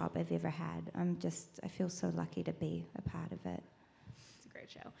favorite job I've ever had. I feel so lucky to be a part of it. It's a great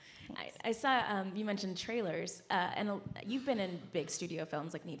show. I saw you mentioned trailers, and you've been in big studio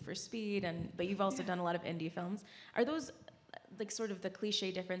films like Need for Speed, but you've also done a lot of indie films. Are those like sort of the cliche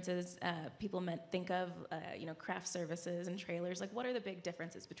differences people think of, craft services and trailers? Like, what are the big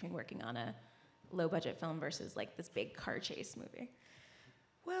differences between working on a low-budget film versus like this big car chase movie?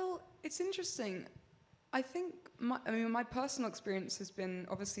 Well, it's interesting. I think my personal experience has been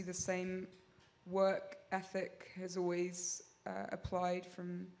obviously the same. Work ethic has always applied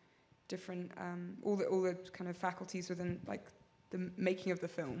from different all the kind of faculties within like the making of the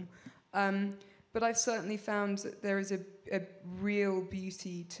film. But I've certainly found that there is a real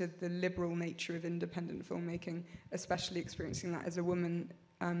beauty to the liberal nature of independent filmmaking, especially experiencing that as a woman.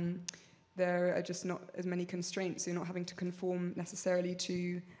 There are just not as many constraints. You're not having to conform necessarily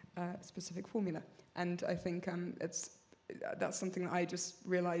to a specific formula. And I think that's something that I just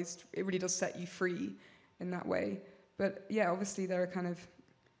realized it really does set you free in that way. But yeah, obviously there are kind of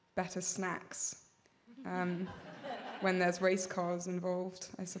better snacks when there's race cars involved,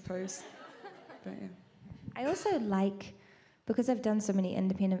 I suppose. But yeah. I also because I've done so many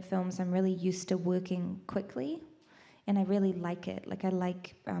independent films, I'm really used to working quickly, and I really like it. Like, I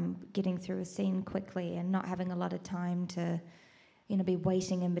like getting through a scene quickly and not having a lot of time to, be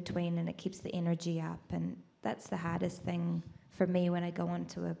waiting in between, and it keeps the energy up. And that's the hardest thing for me when I go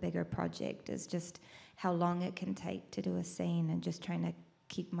onto a bigger project, is just how long it can take to do a scene, and just trying to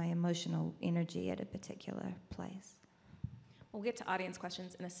keep my emotional energy at a particular place. We'll get to audience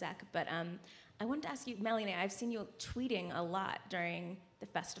questions in a sec, but I wanted to ask you, Melanie, I've seen you tweeting a lot during the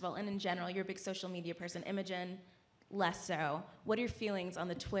festival, and in general, you're a big social media person. Imogen, less so. What are your feelings on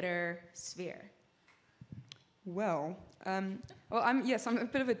the Twitter sphere? Well, I'm a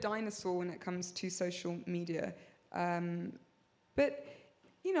bit of a dinosaur when it comes to social media. But,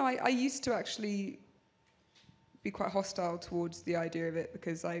 I used to actually be quite hostile towards the idea of it,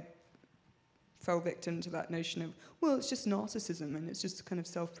 because I fell victim to that notion of, well, it's just narcissism and it's just kind of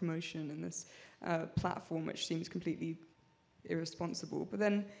self-promotion and this platform which seems completely irresponsible. But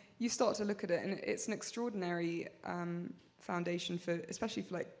then you start to look at it, and it's an extraordinary foundation for, especially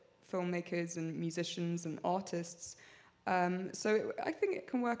for like filmmakers and musicians and artists. So I think it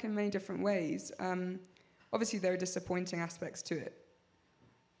can work in many different ways. Obviously, there are disappointing aspects to it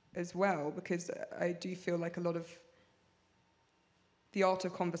as well, because I do feel like a lot of the art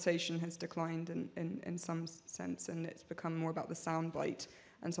of conversation has declined in some sense, and it's become more about the soundbite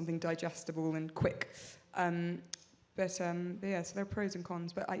and something digestible and quick. But yeah, so there are pros and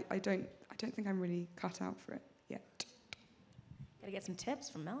cons, but I don't think I'm really cut out for it yet. Gotta get some tips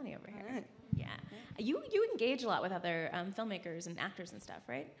from Melanie over here. Yeah. You engage a lot with other filmmakers and actors and stuff,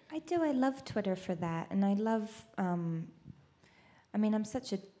 right? I do. I love Twitter for that, and I love. I mean, I'm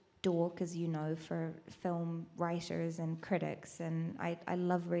such a dork, as you know, for film writers and critics, and I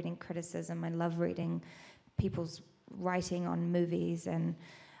love reading criticism. I love reading people's writing on movies, and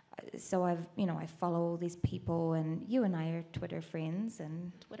so I follow all these people, and you and I are Twitter friends,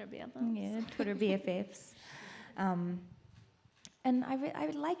 and Twitter BFFs. Yeah, Twitter BFFs. And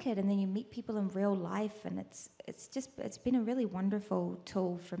I like it, and then you meet people in real life, and it's been a really wonderful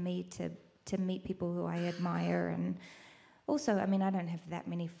tool for me to meet people who I admire. And also, I mean, I don't have that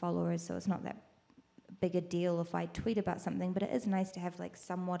many followers, so it's not that big a deal if I tweet about something, but it is nice to have like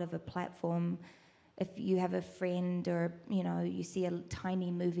somewhat of a platform. If you have a friend, or you see a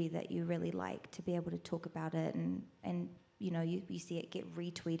tiny movie that you really like, to be able to talk about it, and you see it get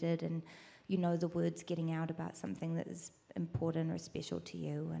retweeted, and the words getting out about something that is important or special to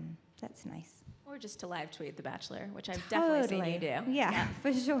you, and that's nice. Or just to live tweet The Bachelor, which I've definitely seen you do. Yeah,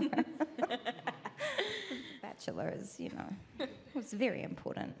 for sure. Bachelor is, it's very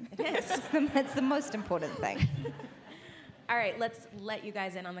important. It is. It's the most important thing. All right, let's let you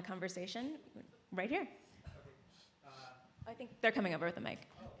guys in on the conversation right here. I think they're coming over with the mic.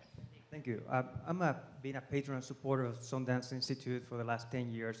 Thank you. I'm been a patron and supporter of Sundance Institute for the last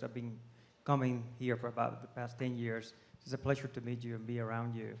 10 years. I've been coming here for about the past 10 years. It's a pleasure to meet you and be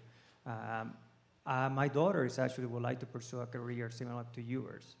around you. My daughter would like to pursue a career similar to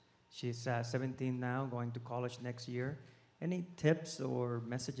yours. She's 17 now, going to college next year. Any tips or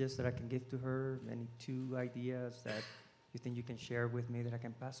messages that I can give to her? Any 2 ideas that you think you can share with me that I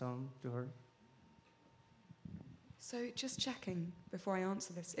can pass on to her? So just checking before I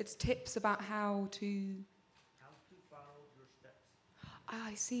answer this, it's tips about how to follow your steps.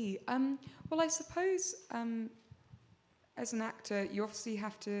 I see. Well, I suppose as an actor, you obviously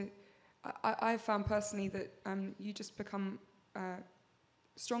have to. I've found personally that you just become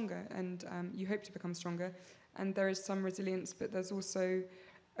stronger, and you hope to become stronger, and there is some resilience, but there's also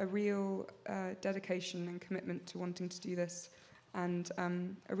a real dedication and commitment to wanting to do this, and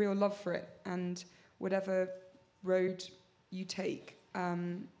a real love for it, and whatever road you take,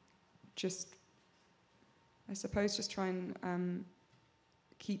 just try and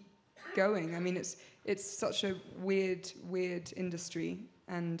keep going. I mean, it's such a weird industry,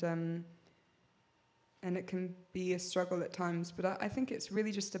 and it can be a struggle at times. But I think it's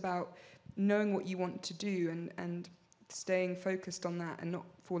really just about knowing what you want to do and staying focused on that, and not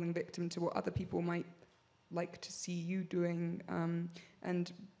falling victim to what other people might like to see you doing,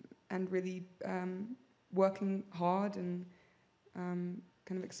 and really working hard and kind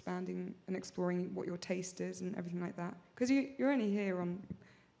of expanding and exploring what your taste is and everything like that. Because you're only here on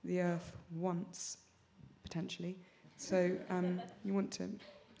the earth once, potentially. So you want to,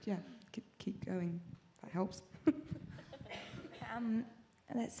 keep going. That helps.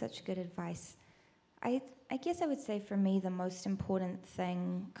 That's such good advice. I guess I would say for me the most important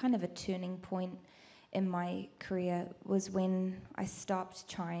thing, kind of a turning point in my career, was when I stopped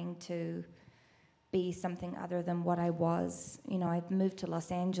trying to be something other than what I was. I'd moved to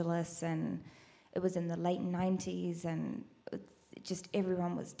Los Angeles, and it was in the late 90s, and just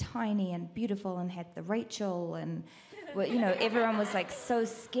everyone was tiny and beautiful and had the Rachel, and everyone was like so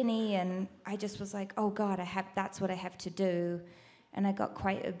skinny, and I just was like, oh God, that's what I have to do. And I got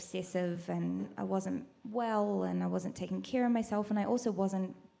quite obsessive, and I wasn't well, and I wasn't taking care of myself, and I also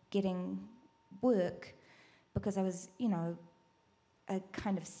wasn't getting work because I was, a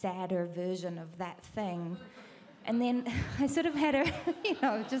kind of sadder version of that thing. And then I sort of had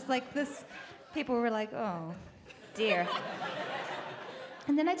just like this, people were like, oh dear.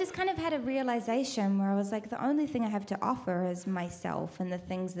 And then I just kind of had a realization where I was like, the only thing I have to offer is myself and the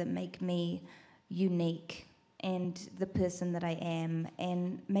things that make me unique and the person that I am.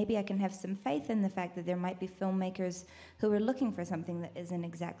 And maybe I can have some faith in the fact that there might be filmmakers who are looking for something that isn't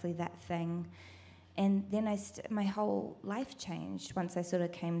exactly that thing. And then my whole life changed once I sort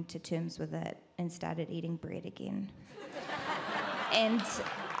of came to terms with it. and started eating bread again. And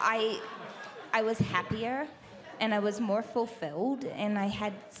I was happier, and I was more fulfilled, and I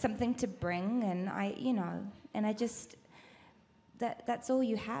had something to bring, and I just, that's all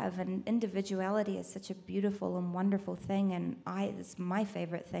you have. And individuality is such a beautiful and wonderful thing, and it's my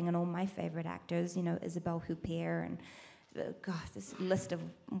favorite thing, and all my favorite actors, Isabelle Huppert, and God, this list of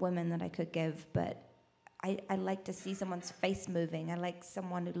women that I could give, but I like to see someone's face moving. I like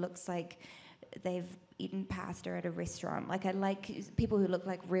someone who looks like they've eaten pasta at a restaurant. Like, I like people who look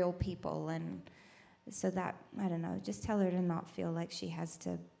like real people, and so that, I don't know, just tell her to not feel like she has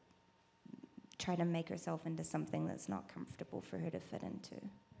to try to make herself into something that's not comfortable for her to fit into.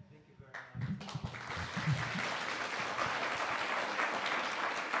 Thank you very much.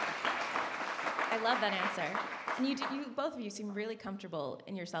 I love that answer. And you both of you seem really comfortable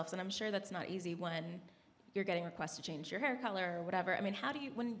in yourselves, and I'm sure that's not easy when you're getting requests to change your hair color or whatever. I mean, how do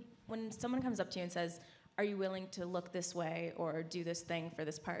you, when someone comes up to you and says, are you willing to look this way or do this thing for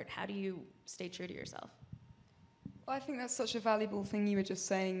this part, how do you stay true to yourself? Well, I think that's such a valuable thing you were just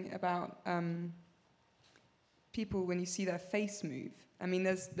saying about people when you see their face move. I mean,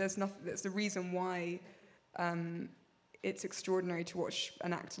 there's nothing. That's the reason why it's extraordinary to watch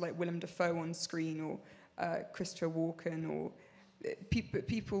an actor like Willem Dafoe on screen, or Christopher Walken, or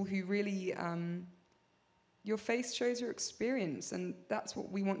people who really, your face shows your experience, and that's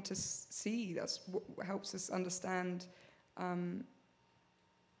what we want to see. That's what helps us understand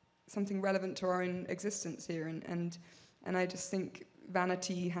something relevant to our own existence here. And I just think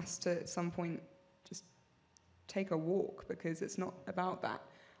vanity has to, at some point, just take a walk, because it's not about that.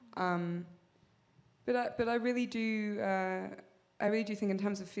 But I really do think, in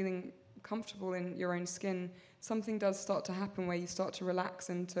terms of feeling comfortable in your own skin, something does start to happen where you start to relax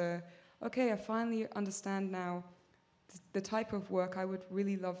into, okay, I finally understand now the type of work I would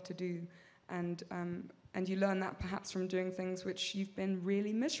really love to do, and you learn that perhaps from doing things which you've been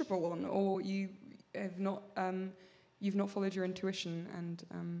really miserable on, or you've not followed your intuition and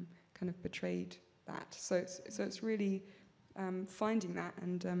kind of betrayed that. So it's really finding that,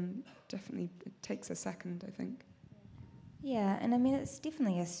 and definitely it takes a second, I think. Yeah, and I mean, it's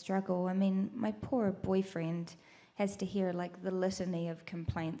definitely a struggle. I mean, my poor boyfriend has to hear like the litany of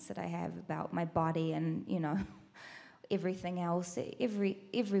complaints that I have about my body and, everything else.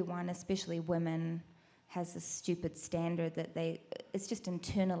 Everyone, especially women, has this stupid standard that it's just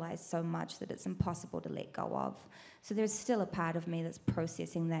internalized so much that it's impossible to let go of. So there's still a part of me that's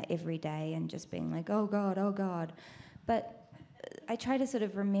processing that every day and just being like, oh God, oh God. But I try to sort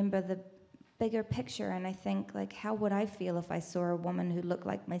of remember the bigger picture, and I think, like, how would I feel if I saw a woman who looked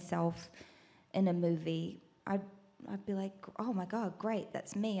like myself in a movie? I'd be like, oh my God, great,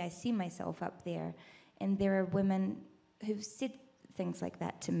 that's me. I see myself up there. And there are women who've said things like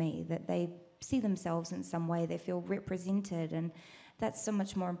that to me, that they see themselves in some way, they feel represented, and that's so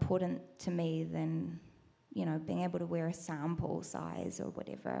much more important to me than, being able to wear a sample size or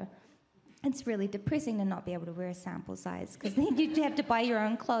whatever. It's really depressing to not be able to wear a sample size, because then you have to buy your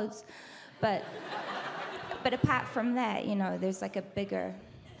own clothes. But apart from that, there's like a bigger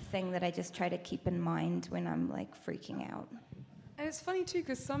thing that I just try to keep in mind when I'm like freaking out. And it's funny too,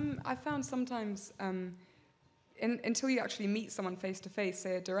 because I found sometimes, until you actually meet someone face to face,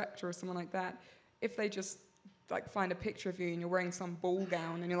 say a director or someone like that, if they just like find a picture of you and you're wearing some ball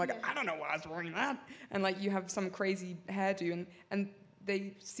gown and you're like, I don't know why I was wearing that, and like you have some crazy hairdo, and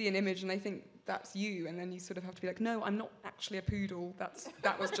they see an image and they think that's you, and then you sort of have to be like, no, I'm not actually a poodle.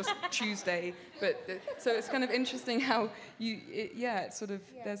 That was just Tuesday. But so it's kind of interesting how it's sort of,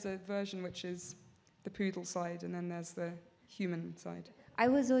 there's a version which is the poodle side, and then there's the human side. I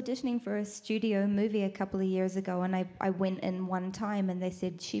was auditioning for a studio movie a couple of years ago, and I went in one time, and they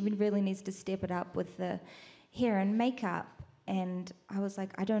said she really needs to step it up with the hair and makeup. And I was like,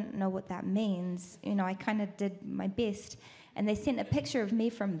 I don't know what that means. I kind of did my best. And they sent a picture of me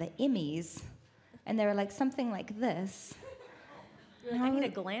from the Emmys, and they were like, something like this. You're like, I need a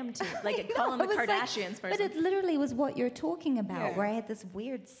glam team, like call on the Kardashians person. But it literally was what you're talking about, where I had this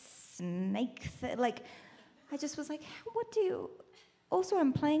weird snake I just was like, what do you... Also,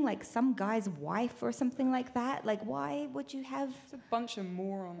 I'm playing like some guy's wife or something like that. Like, why would you have... It's a bunch of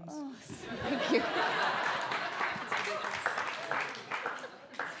morons. Oh, thank you.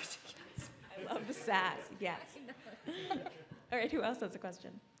 I love the sass, yes. All right, who else has a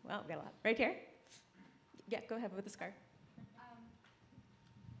question? Well, we got a lot. Right here? Yeah, go ahead with the scarf.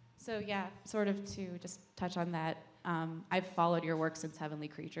 So yeah, sort of to just touch on that, I've followed your work since Heavenly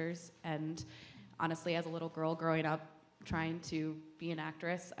Creatures, and honestly, as a little girl growing up trying to be an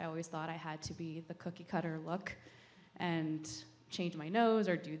actress, I always thought I had to be the cookie cutter look and change my nose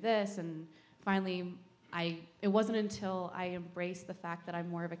or do this, and finally, it wasn't until I embraced the fact that I'm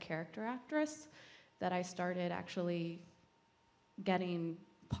more of a character actress that I started actually getting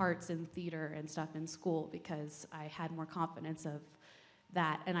parts in theater and stuff in school, because I had more confidence of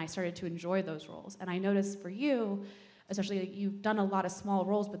that, and I started to enjoy those roles. And I noticed for you, especially, you've done a lot of small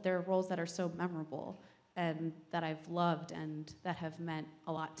roles, but they're roles that are so memorable and that I've loved and that have meant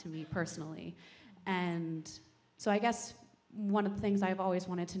a lot to me personally. And so I guess one of the things I've always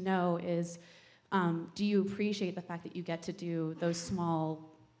wanted to know is, do you appreciate the fact that you get to do those small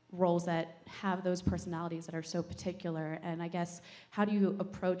roles that have those personalities that are so particular? And I guess, how do you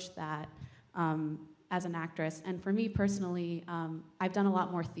approach that as an actress? And for me personally, I've done a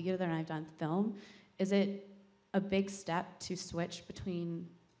lot more theater than I've done film. Is it a big step to switch between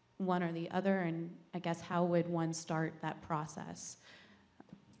one or the other? And I guess, how would one start that process?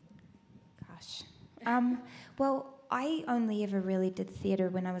 Gosh. Well, I only ever really did theatre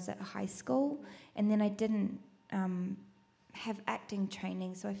when I was at high school, and then I didn't have acting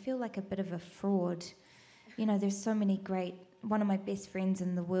training, so I feel like a bit of a fraud. You know, there's so many great... One of my best friends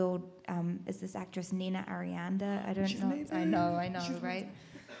in the world is this actress, Nina Arianda. I don't She's know. amazing. I know, She's right?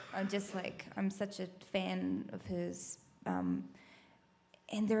 I'm just like, I'm such a fan of hers.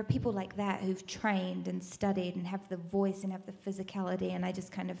 And there are people like that who've trained and studied and have the voice and have the physicality, and I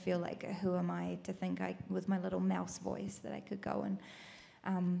just kind of feel like, who am I to think with my little mouse voice, that I could go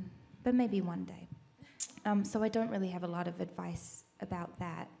and... but maybe one day. So I don't really have a lot of advice about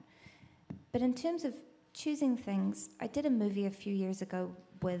that. But in terms of choosing things, I did a movie a few years ago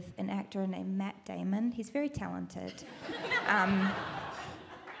with an actor named Matt Damon. He's very talented. I'm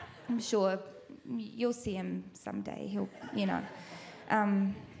sure you'll see him someday. He'll, you know.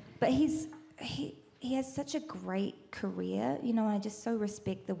 But he has such a great career, you know, and I just so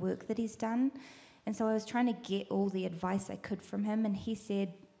respect the work that he's done. And so I was trying to get all the advice I could from him, and he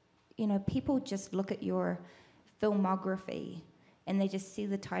said, you know, people just look at your filmography and they just see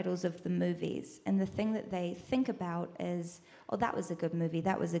the titles of the movies, and the thing that they think about is, oh, that was a good movie,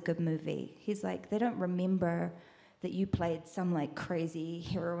 that was a good movie. He's like, they don't remember that you played some like crazy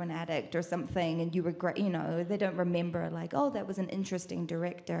heroin addict or something and you were great, you know, they don't remember like, oh, that was an interesting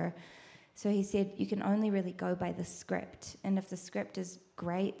director. So he said, you can only really go by the script, and if the script is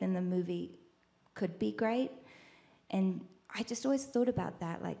great, then the movie could be great. And I just always thought about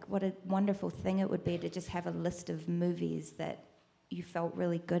that, like what a wonderful thing it would be to just have a list of movies that you felt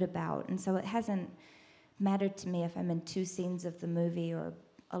really good about. And so it hasn't mattered to me if I'm in 2 scenes of the movie or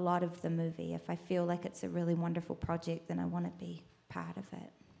a lot of the movie. If I feel like it's a really wonderful project, then I want to be part of it.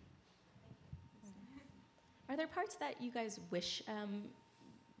 Are there parts that you guys wish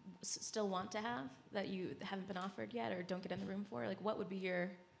still want to have that you haven't been offered yet or don't get in the room for? Like, what would be your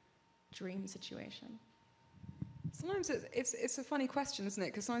dream situation? Sometimes it's a funny question, isn't it?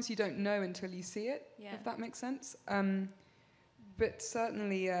 Because sometimes you don't know until you see it, if that makes sense. But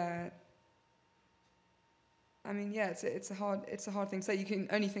certainly, I mean, yeah, it's a hard thing to say. You can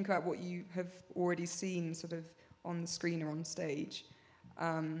only think about what you have already seen, sort of on the screen or on stage.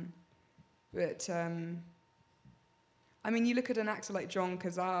 I mean, you look at an actor like John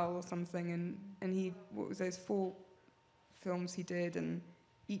Cazale or something, and he, what was those 4 films he did, and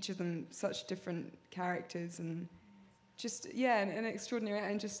each of them such different characters, and just, yeah, and extraordinary,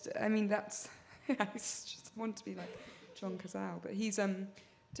 and just, I mean, that's, I just want to be like John Cazale, but he's,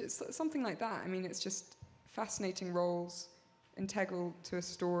 just something like that. I mean, it's just fascinating roles, integral to a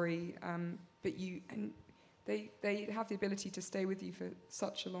story, but they have the ability to stay with you for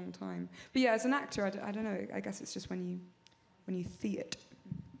such a long time. But yeah, as an actor, I don't know, I guess it's just when you see it.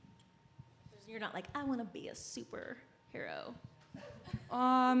 You're not like, I want to be a superhero.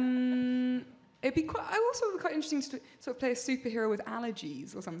 It'd be quite. I also would be quite interesting to sort of play a superhero with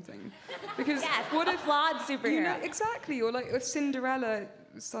allergies or something, because what a flawed superhero? You know, exactly, or like if Cinderella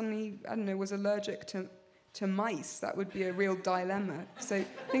suddenly, I don't know, was allergic to mice, that would be a real dilemma. So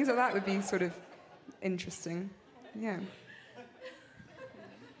things like that would be sort of interesting. Yeah.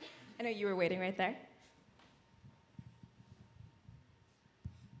 I know you were waiting right there.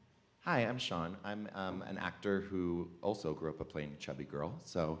 Hi, I'm Sean. I'm an actor who also grew up playing chubby girl,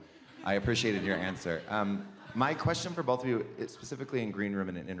 so I appreciated your answer. My question for both of you, specifically in Green Room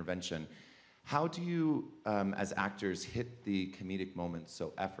and in Intervention, how do you, as actors, hit the comedic moments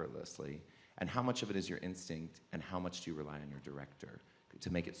so effortlessly, and how much of it is your instinct, and how much do you rely on your director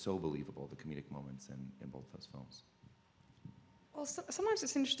to make it so believable, the comedic moments in both those films? Well, sometimes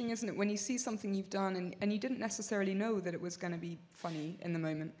it's interesting, isn't it, when you see something you've done and you didn't necessarily know that it was going to be funny in the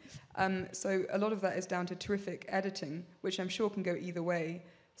moment. So a lot of that is down to terrific editing, which I'm sure can go either way.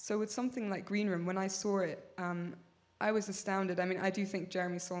 So with something like Green Room, when I saw it, I was astounded. I mean, I do think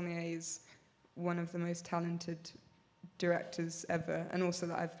Jeremy Saulnier is one of the most talented directors ever, and also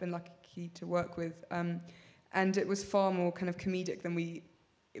that I've been lucky to work with. And it was far more kind of comedic than we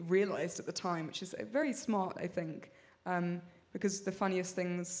realized at the time, which is very smart, I think, because the funniest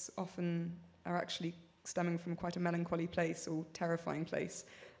things often are actually stemming from quite a melancholy place or terrifying place.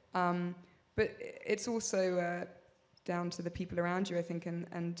 But it's also down to the people around you, I think,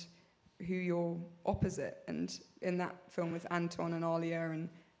 and who you're opposite. And in that film with Anton and Alia and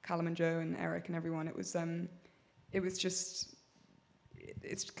Callum and Joe and Eric and everyone, it was just,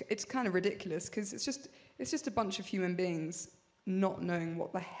 it's kind of ridiculous because it's just a bunch of human beings not knowing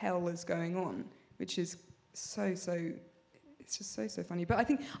what the hell is going on, which is it's just so funny. But I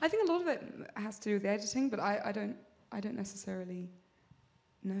think a lot of it has to do with the editing, but I don't necessarily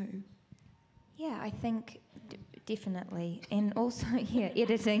know. Yeah, I think definitely, and also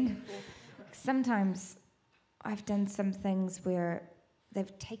editing. Sometimes I've done some things where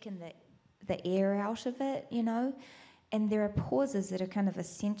they've taken the air out of it, you know, and there are pauses that are kind of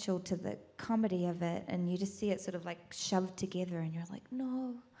essential to the comedy of it, and you just see it sort of like shoved together, and you're like,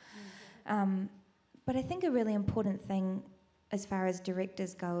 no. But I think a really important thing as far as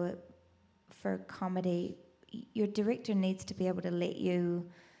directors go for comedy, your director needs to be able to let you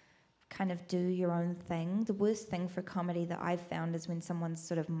kind of do your own thing. The worst thing for comedy that I've found is when someone's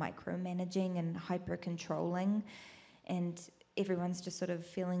sort of micromanaging and hyper-controlling, and everyone's just sort of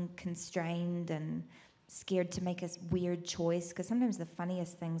feeling constrained and scared to make a weird choice, because sometimes the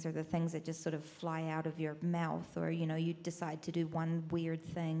funniest things are the things that just sort of fly out of your mouth, or, you know, you decide to do one weird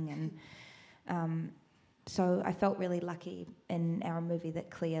thing. And so I felt really lucky in our movie that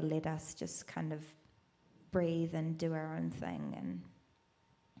Clea let us just kind of breathe and do our own thing. And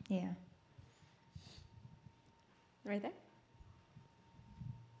yeah. Right there?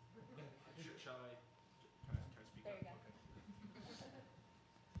 Shall I speak up?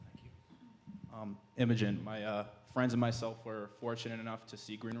 Thank you. Imogen, my friends and myself were fortunate enough to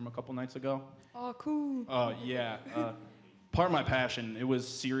see Green Room a couple nights ago. Oh, cool. Yeah. Part of my passion, you were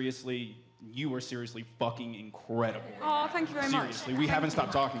seriously fucking incredible. Oh, thank you very much. Seriously, we haven't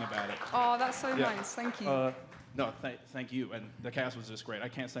stopped talking about it. Oh, that's so nice. Thank you. No, thank you. And the cast was just great. I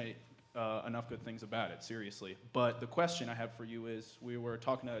can't say enough good things about it, seriously. But the question I have for you is, we were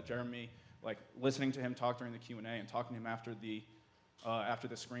talking to Jeremy, like listening to him talk during the Q&A and talking to him after the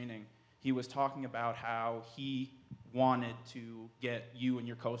screening. He was talking about how he wanted to get you and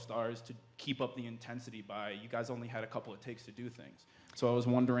your co-stars to keep up the intensity by, you guys only had a couple of takes to do things. So I was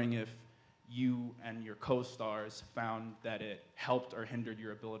wondering if you and your co-stars found that it helped or hindered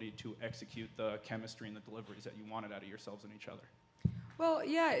your ability to execute the chemistry and the deliveries that you wanted out of yourselves and each other. Well,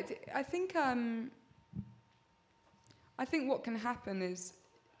 yeah, I think what can happen is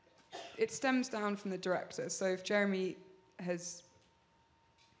it stems down from the director. So if Jeremy has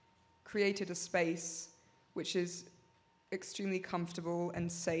created a space which is extremely comfortable and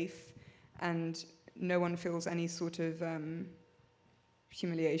safe, and no one feels any sort of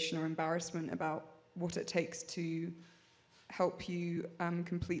humiliation or embarrassment about what it takes to help you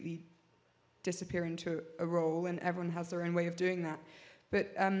completely disappear into a role, and everyone has their own way of doing that.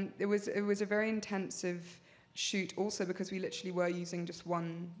 But it was a very intensive shoot also because we literally were using just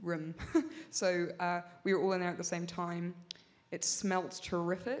one room. So we were all in there at the same time. It smelt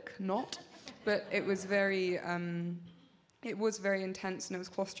terrific, but it was very intense, and it was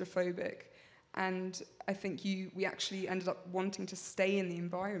claustrophobic. And I think we actually ended up wanting to stay in the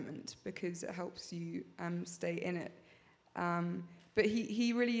environment because it helps you stay in it. But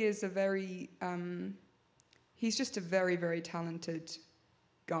he really is he's just a very, very talented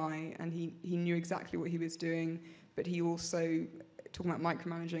guy, and he knew exactly what he was doing, but he also, talking about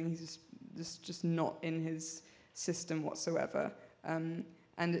micromanaging, he's just not in his system whatsoever. And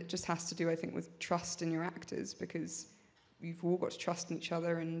it just has to do, I think, with trust in your actors, because you've all got to trust in each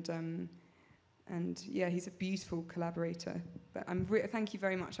other, and yeah, he's a beautiful collaborator. But thank you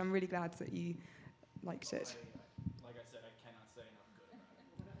very much. I'm really glad that you liked it. Like I said, I cannot say enough good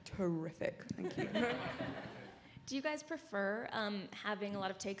about it. Terrific. Thank you. Do you guys prefer having a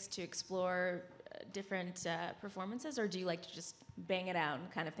lot of takes to explore different performances, or do you like to just bang it out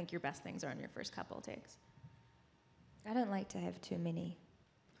and kind of think your best things are on your first couple of takes? I don't like to have too many.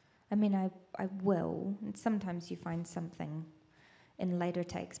 I mean, I will, and sometimes you find something in later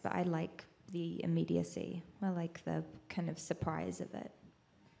takes, but I like the immediacy. I like the kind of surprise of it.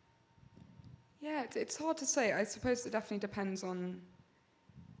 Yeah, it's hard to say. I suppose it definitely depends on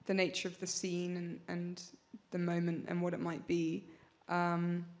the nature of the scene and the moment and what it might be,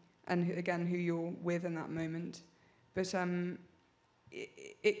 and again, who you're with in that moment. But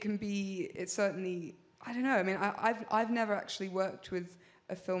it can be, it's certainly, I don't know, I mean, I've never actually worked with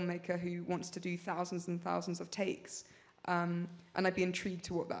a filmmaker who wants to do thousands and thousands of takes. And I'd be intrigued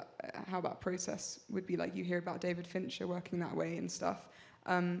to how that process would be like. You hear about David Fincher working that way and stuff.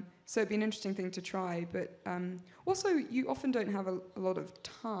 So it'd be an interesting thing to try. But also, you often don't have a lot of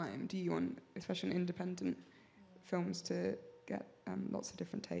time, do you, especially on independent films, to get lots of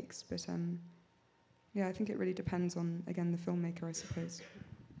different takes. But yeah, I think it really depends on, again, the filmmaker, I suppose.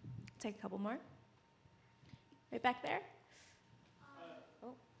 Take a couple more. Right back there.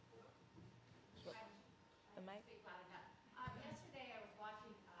 Oh. The mic. Yesterday I was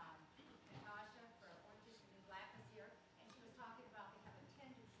watching Natasha for Orange is the New Black this year, and she was talking about they have a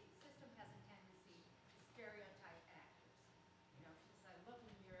tendency, the system has a tendency to stereotype actors. You know, she said, look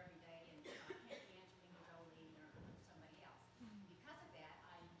in the mirror every day and can't be Angelina Jolie or somebody else. Because of that,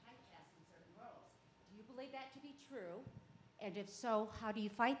 I'm typecasting certain roles. Do you believe that to be true? And if so, how do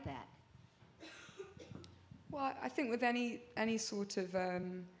you fight that? Well, I think with any sort of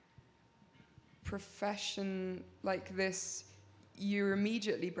profession like this, you're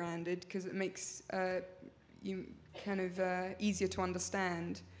immediately branded because it makes you kind of easier to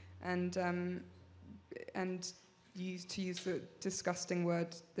understand, and use the disgusting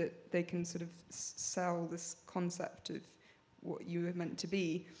word that they can sort of sell this concept of what you were meant to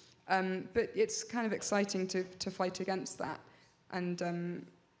be. But it's kind of exciting to fight against that, and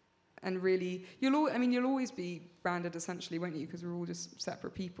really, you'll always be branded essentially, won't you? Because we're all just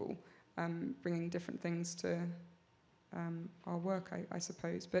separate people, bringing different things to our work, I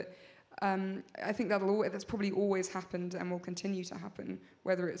suppose. But I think that's probably always happened and will continue to happen,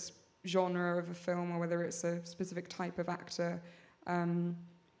 whether it's genre of a film or whether it's a specific type of actor.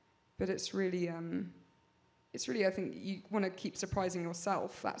 But it's really, I think you want to keep surprising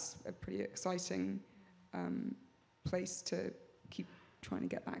yourself. That's a pretty exciting place to keep trying to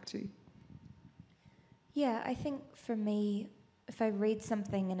get back to. Yeah, I think for me, if I read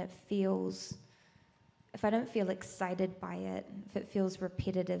something and if I don't feel excited by it, if it feels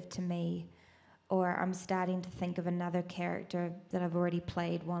repetitive to me, or I'm starting to think of another character that I've already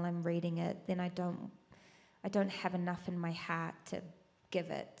played while I'm reading it, then I don't have enough in my heart to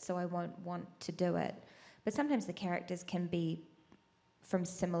give it, so I won't want to do it. But sometimes the characters can be from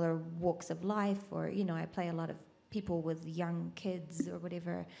similar walks of life, or, you know, I play a lot of people with young kids or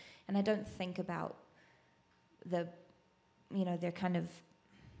whatever, and I don't think about they're kind of,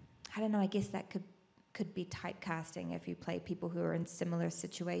 I don't know, I guess that could be typecasting if you play people who are in similar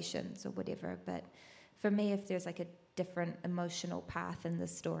situations or whatever. But for me, if there's like a different emotional path in the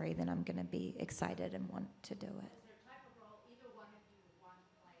story, then I'm going to be excited and want to do it. Is there a type of role either one of you would want to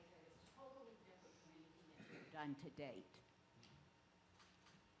play that is totally different from anything that you've done to date?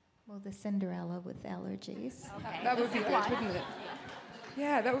 Well, the Cinderella with allergies. Okay. That would be good, wouldn't it?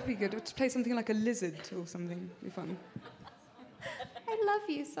 Yeah, that would be good. To play something like a lizard or something would be fun. I love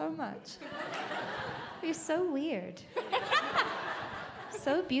you so much. You're so weird.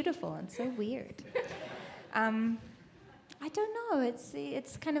 So beautiful and so weird. I don't know.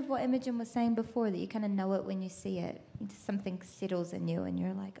 It's kind of what Imogen was saying before, that you kind of know it when you see it. Something settles in you and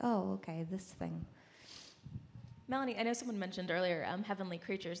you're like, oh, okay, this thing. Melanie, I know someone mentioned earlier Heavenly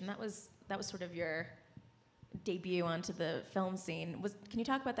Creatures, and that was sort of your debut onto the film scene. Can you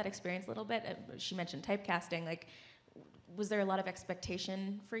talk about that experience a little bit? She mentioned typecasting. Like, was there a lot of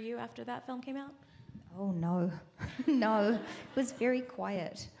expectation for you after that film came out? Oh, no. No, it was very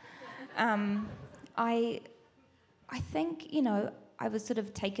quiet. I think, you know, I was sort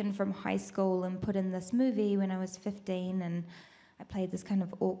of taken from high school and put in this movie when I was 15, and I played this kind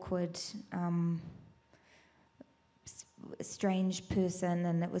of awkward, strange person,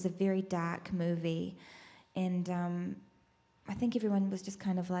 and it was a very dark movie. And I think everyone was just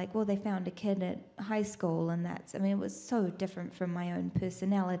kind of like, well, they found a kid at high school, and it was so different from my own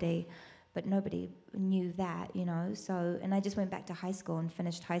personality, but nobody knew that, you know. So, and I just went back to high school and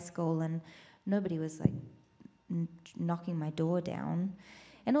finished high school, and nobody was like knocking my door down.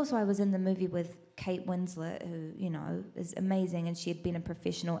 And also I was in the movie with Kate Winslet, who, you know, is amazing, and she had been a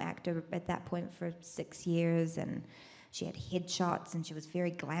professional actor at that point for 6 years, and she had headshots, and she was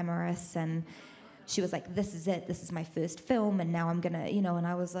very glamorous, and she was like, this is it, this is my first film, and now I'm gonna, you know, and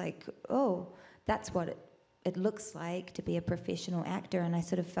I was like, oh, that's what it looks like to be a professional actor. And I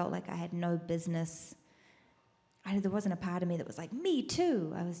sort of felt like I had no business. There wasn't a part of me that was like, me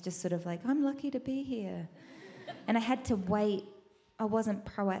too. I was just sort of like, I'm lucky to be here. And I had to wait. I wasn't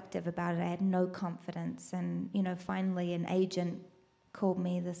proactive about it. I had no confidence. And, you know, finally an agent called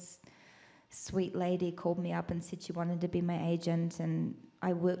me, this sweet lady called me up and said she wanted to be my agent, and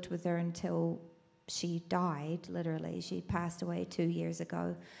I worked with her until she died, literally. She passed away 2 years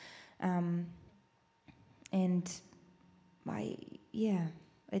ago. And yeah,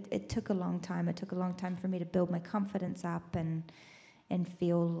 it took a long time. It took a long time for me to build my confidence up and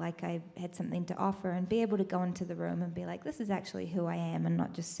feel like I had something to offer and be able to go into the room and be like, this is actually who I am, and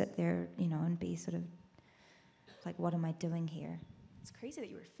not just sit there, you know, and be sort of like, what am I doing here? It's crazy that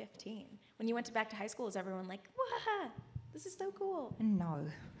you were 15. When you went back to high school, was everyone like, wow, this is so cool? No.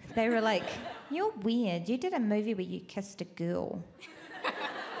 They were like, you're weird. You did a movie where you kissed a girl.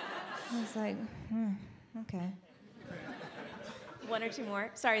 I was like, okay. One or two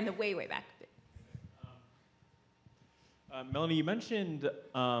more? Sorry, in the way, way back. Melanie, you mentioned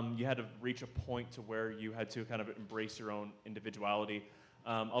you had to reach a point to where you had to kind of embrace your own individuality.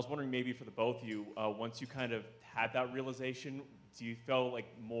 I was wondering maybe for the both of you, once you kind of had that realization, do you feel like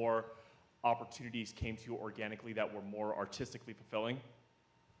more opportunities came to you organically that were more artistically fulfilling?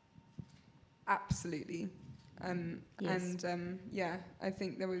 Absolutely. Yes. And yeah, I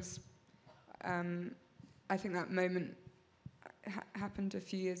think there was, I think that moment happened a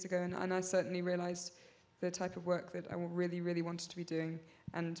few years ago, and I certainly realized the type of work that I really, really wanted to be doing,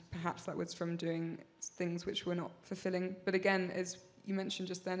 and perhaps that was from doing things which were not fulfilling. But again, as you mentioned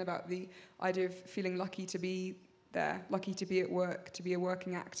just then about the idea of feeling lucky to be there, lucky to be at work, to be a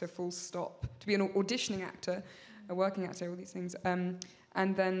working actor, full stop, to be an auditioning actor, a working actor, all these things. And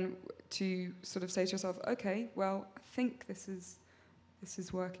then to sort of say to yourself, okay, well, I think this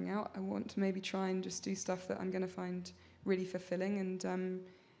is working out. I want to maybe try and just do stuff that I'm going to find really fulfilling,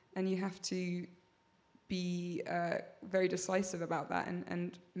 and you have to be very decisive about that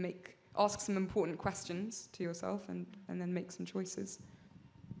and ask some important questions to yourself and then make some choices.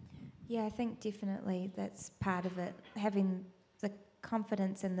 Yeah, I think definitely that's part of it. Having the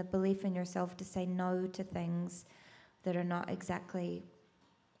confidence and the belief in yourself to say no to things that are not exactly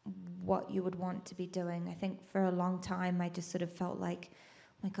what you would want to be doing. I think for a long time I just sort of felt like,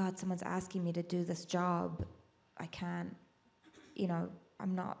 oh my God, someone's asking me to do this job. I can't, you know, I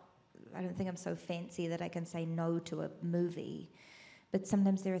don't think I'm so fancy that I can say no to a movie. But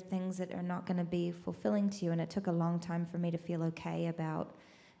sometimes there are things that are not going to be fulfilling to you, and it took a long time for me to feel okay about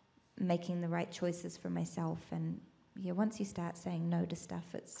making the right choices for myself. And yeah, once you start saying no to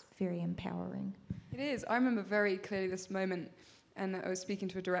stuff, it's very empowering. It is. I remember very clearly this moment, and I was speaking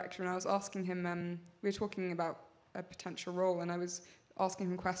to a director, and I was asking him, we were talking about a potential role, and I was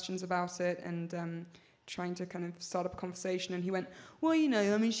asking him questions about it, and trying to kind of start up a conversation, and he went, well, you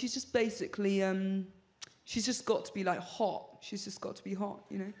know, I mean, she's just basically, she's just got to be like hot. She's just got to be hot,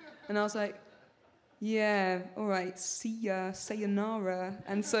 you know? And I was like, yeah, all right, see ya, sayonara.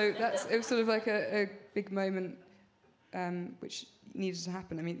 And so it was sort of like a big moment which needed to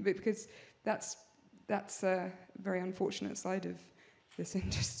happen. I mean, because that's a very unfortunate side of this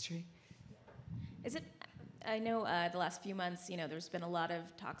industry. Is it, I know the last few months, you know, there's been a lot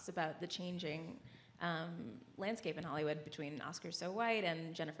of talks about the changing landscape in Hollywood between Oscar So White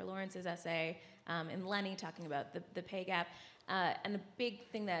and Jennifer Lawrence's essay, and Lenny talking about the pay gap. And the big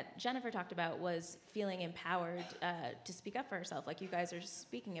thing that Jennifer talked about was feeling empowered to speak up for herself, like you guys are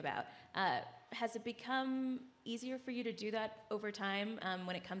speaking about. Has it become easier for you to do that over time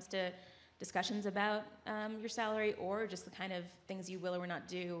when it comes to discussions about your salary, or just the kind of things you will or will not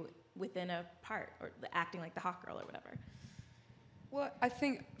do within a part, or acting like the hot girl or whatever? Well, I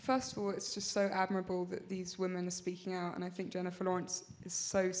think, first of all, it's just so admirable that these women are speaking out, and I think Jennifer Lawrence is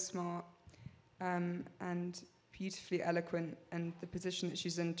so smart and beautifully eloquent, and the position that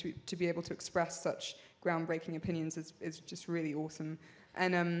she's in to be able to express such groundbreaking opinions is just really awesome.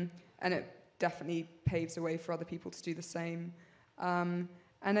 And it definitely paves the way for other people to do the same. And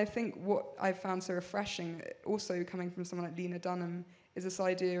I think what I've found so refreshing, also coming from someone like Lena Dunham, is this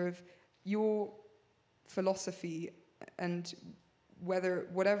idea of your philosophy, and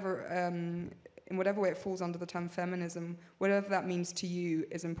in whatever way it falls under the term feminism, whatever that means to you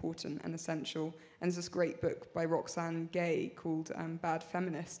is important and essential. And there's this great book by Roxane Gay called Bad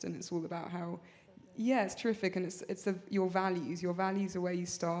Feminist, and it's all about how, yeah, it's terrific, and it's your values. Your values are where you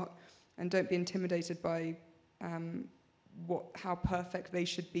start, and don't be intimidated by how perfect they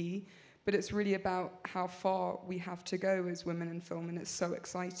should be. But it's really about how far we have to go as women in film, and it's so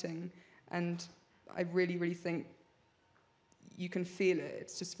exciting. And I really, really think you can feel it.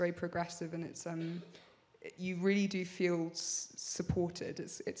 It's just very progressive, and it's you really do feel supported.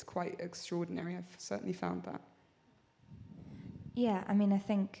 It's quite extraordinary. I've certainly found that. Yeah, I mean, I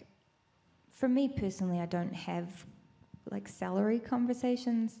think for me personally, I don't have like salary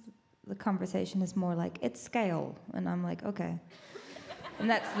conversations. The conversation is more like, it's scale, and I'm like, okay. And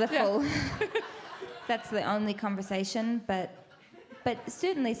that's the full, that's the only conversation, but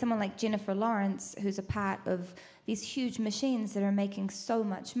certainly someone like Jennifer Lawrence, who's a part of these huge machines that are making so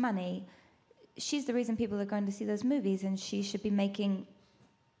much money, she's the reason people are going to see those movies, and she should be making.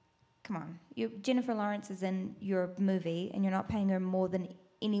 Come on, Jennifer Lawrence is in your movie, and you're not paying her more than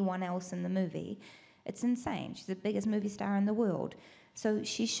anyone else in the movie. It's insane. She's the biggest movie star in the world. So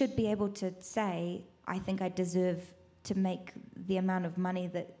she should be able to say, I think I deserve to make the amount of money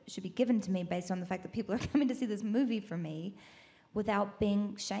that should be given to me based on the fact that people are coming to see this movie for me without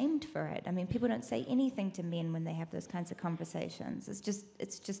being shamed for it. I mean, people don't say anything to men when they have those kinds of conversations.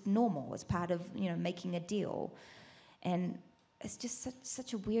 It's just normal. It's part of, making a deal. And it's just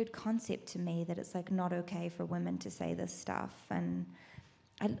such a weird concept to me that it's like not okay for women to say this stuff. And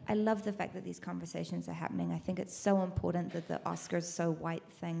I love the fact that these conversations are happening. I think it's so important that the Oscars so white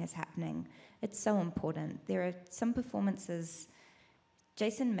thing is happening. It's so important. There are some performances.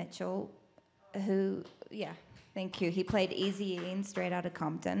 Jason Mitchell, who, thank you. He played Eazy-E in Straight Outta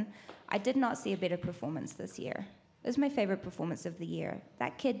Compton. I did not see a better performance this year. It was my favorite performance of the year.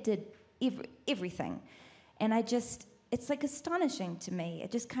 That kid did everything. And it's like astonishing to me. It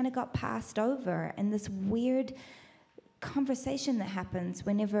just kind of got passed over. And this weird conversation that happens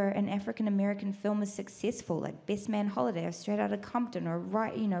whenever an African-American film is successful, like Best Man Holiday or Straight Outta Compton or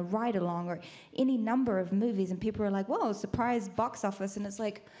Ride Along or any number of movies, and people are like, whoa, surprise box office. And it's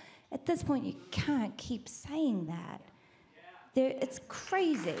like, at this point, you can't keep saying that. It's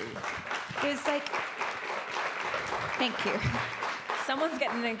crazy. There's like, thank you. Someone's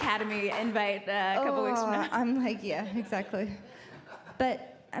getting an Academy invite a couple weeks from now. I'm like, yeah, exactly. But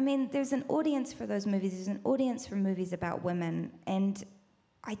I mean, there's an audience for those movies. There's an audience for movies about women. And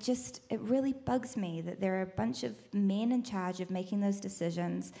it really bugs me that there are a bunch of men in charge of making those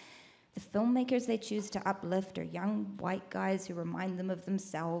decisions. The filmmakers they choose to uplift are young white guys who remind them of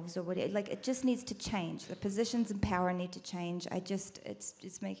themselves or whatever. Like, it just needs to change. The positions in power need to change.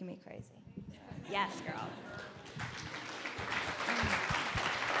 It's making me crazy. Yes, girl.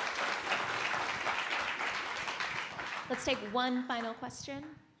 Let's take one final question.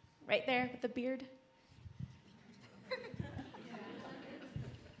 Right there with the beard.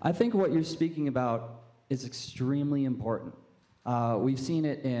 I think what you're speaking about is extremely important. We've seen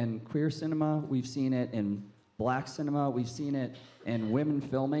it in queer cinema, we've seen it in black cinema, we've seen it in women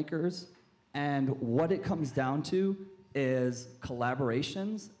filmmakers, and what it comes down to is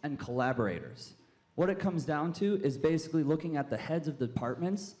collaborations and collaborators. What it comes down to is basically looking at the heads of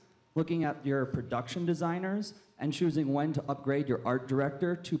departments, looking at your production designers, and choosing when to upgrade your art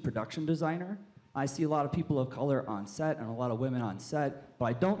director to production designer. I see a lot of people of color on set and a lot of women on set, but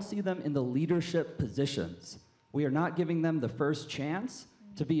I don't see them in the leadership positions. We are not giving them the first chance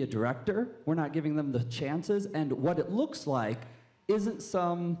to be a director. We're not giving them the chances, and what it looks like isn't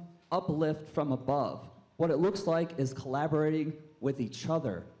some uplift from above. What it looks like is collaborating with each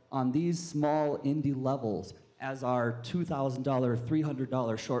other on these small indie levels as our $2,000,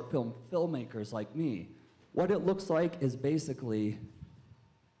 $300 short film filmmakers like me. What it looks like is basically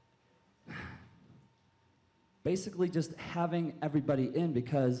just having everybody in,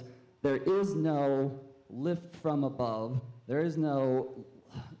 because there is no lift from above. There is no,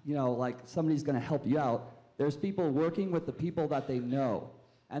 like somebody's gonna help you out. There's people working with the people that they know.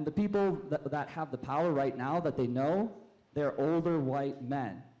 And the people that have the power right now that they know, they're older white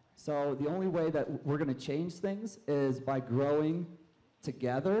men. So the only way that we're gonna change things is by growing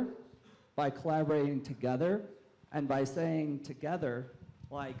together, by collaborating together, and by saying together,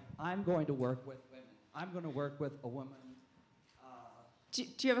 like, I'm going to work with women. I'm going to work with a woman. Do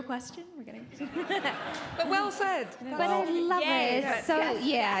you have a question? We're getting. But well said. But I love it. It's so,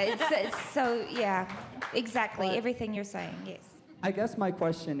 yes. it's so, exactly. But everything you're saying, yes. I guess my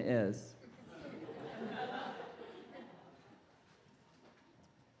question is,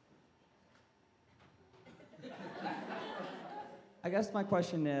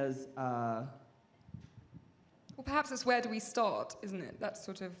 well, perhaps it's where do we start, isn't it? That's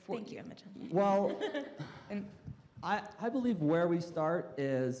sort of what. Thank you, Imogen. well, I believe where we start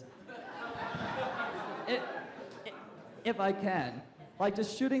is, if I can, like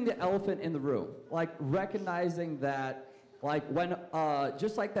just shooting the elephant in the room, like recognizing that, like when,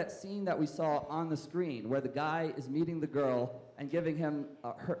 just like that scene that we saw on the screen where the guy is meeting the girl and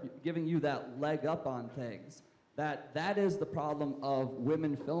giving you that leg up on things, that is the problem of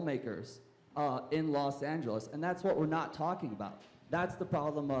women filmmakers in Los Angeles, and that's what we're not talking about. That's the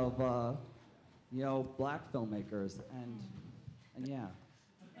problem of, black filmmakers, and yeah.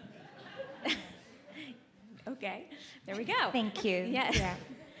 Okay, there we go. Thank you. Yes. Yeah.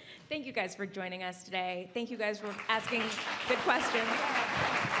 Thank you guys for joining us today. Thank you guys for asking good questions.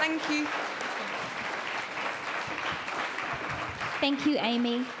 Thank you. Thank you,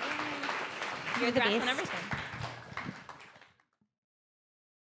 Amy. You're the best best. on everything.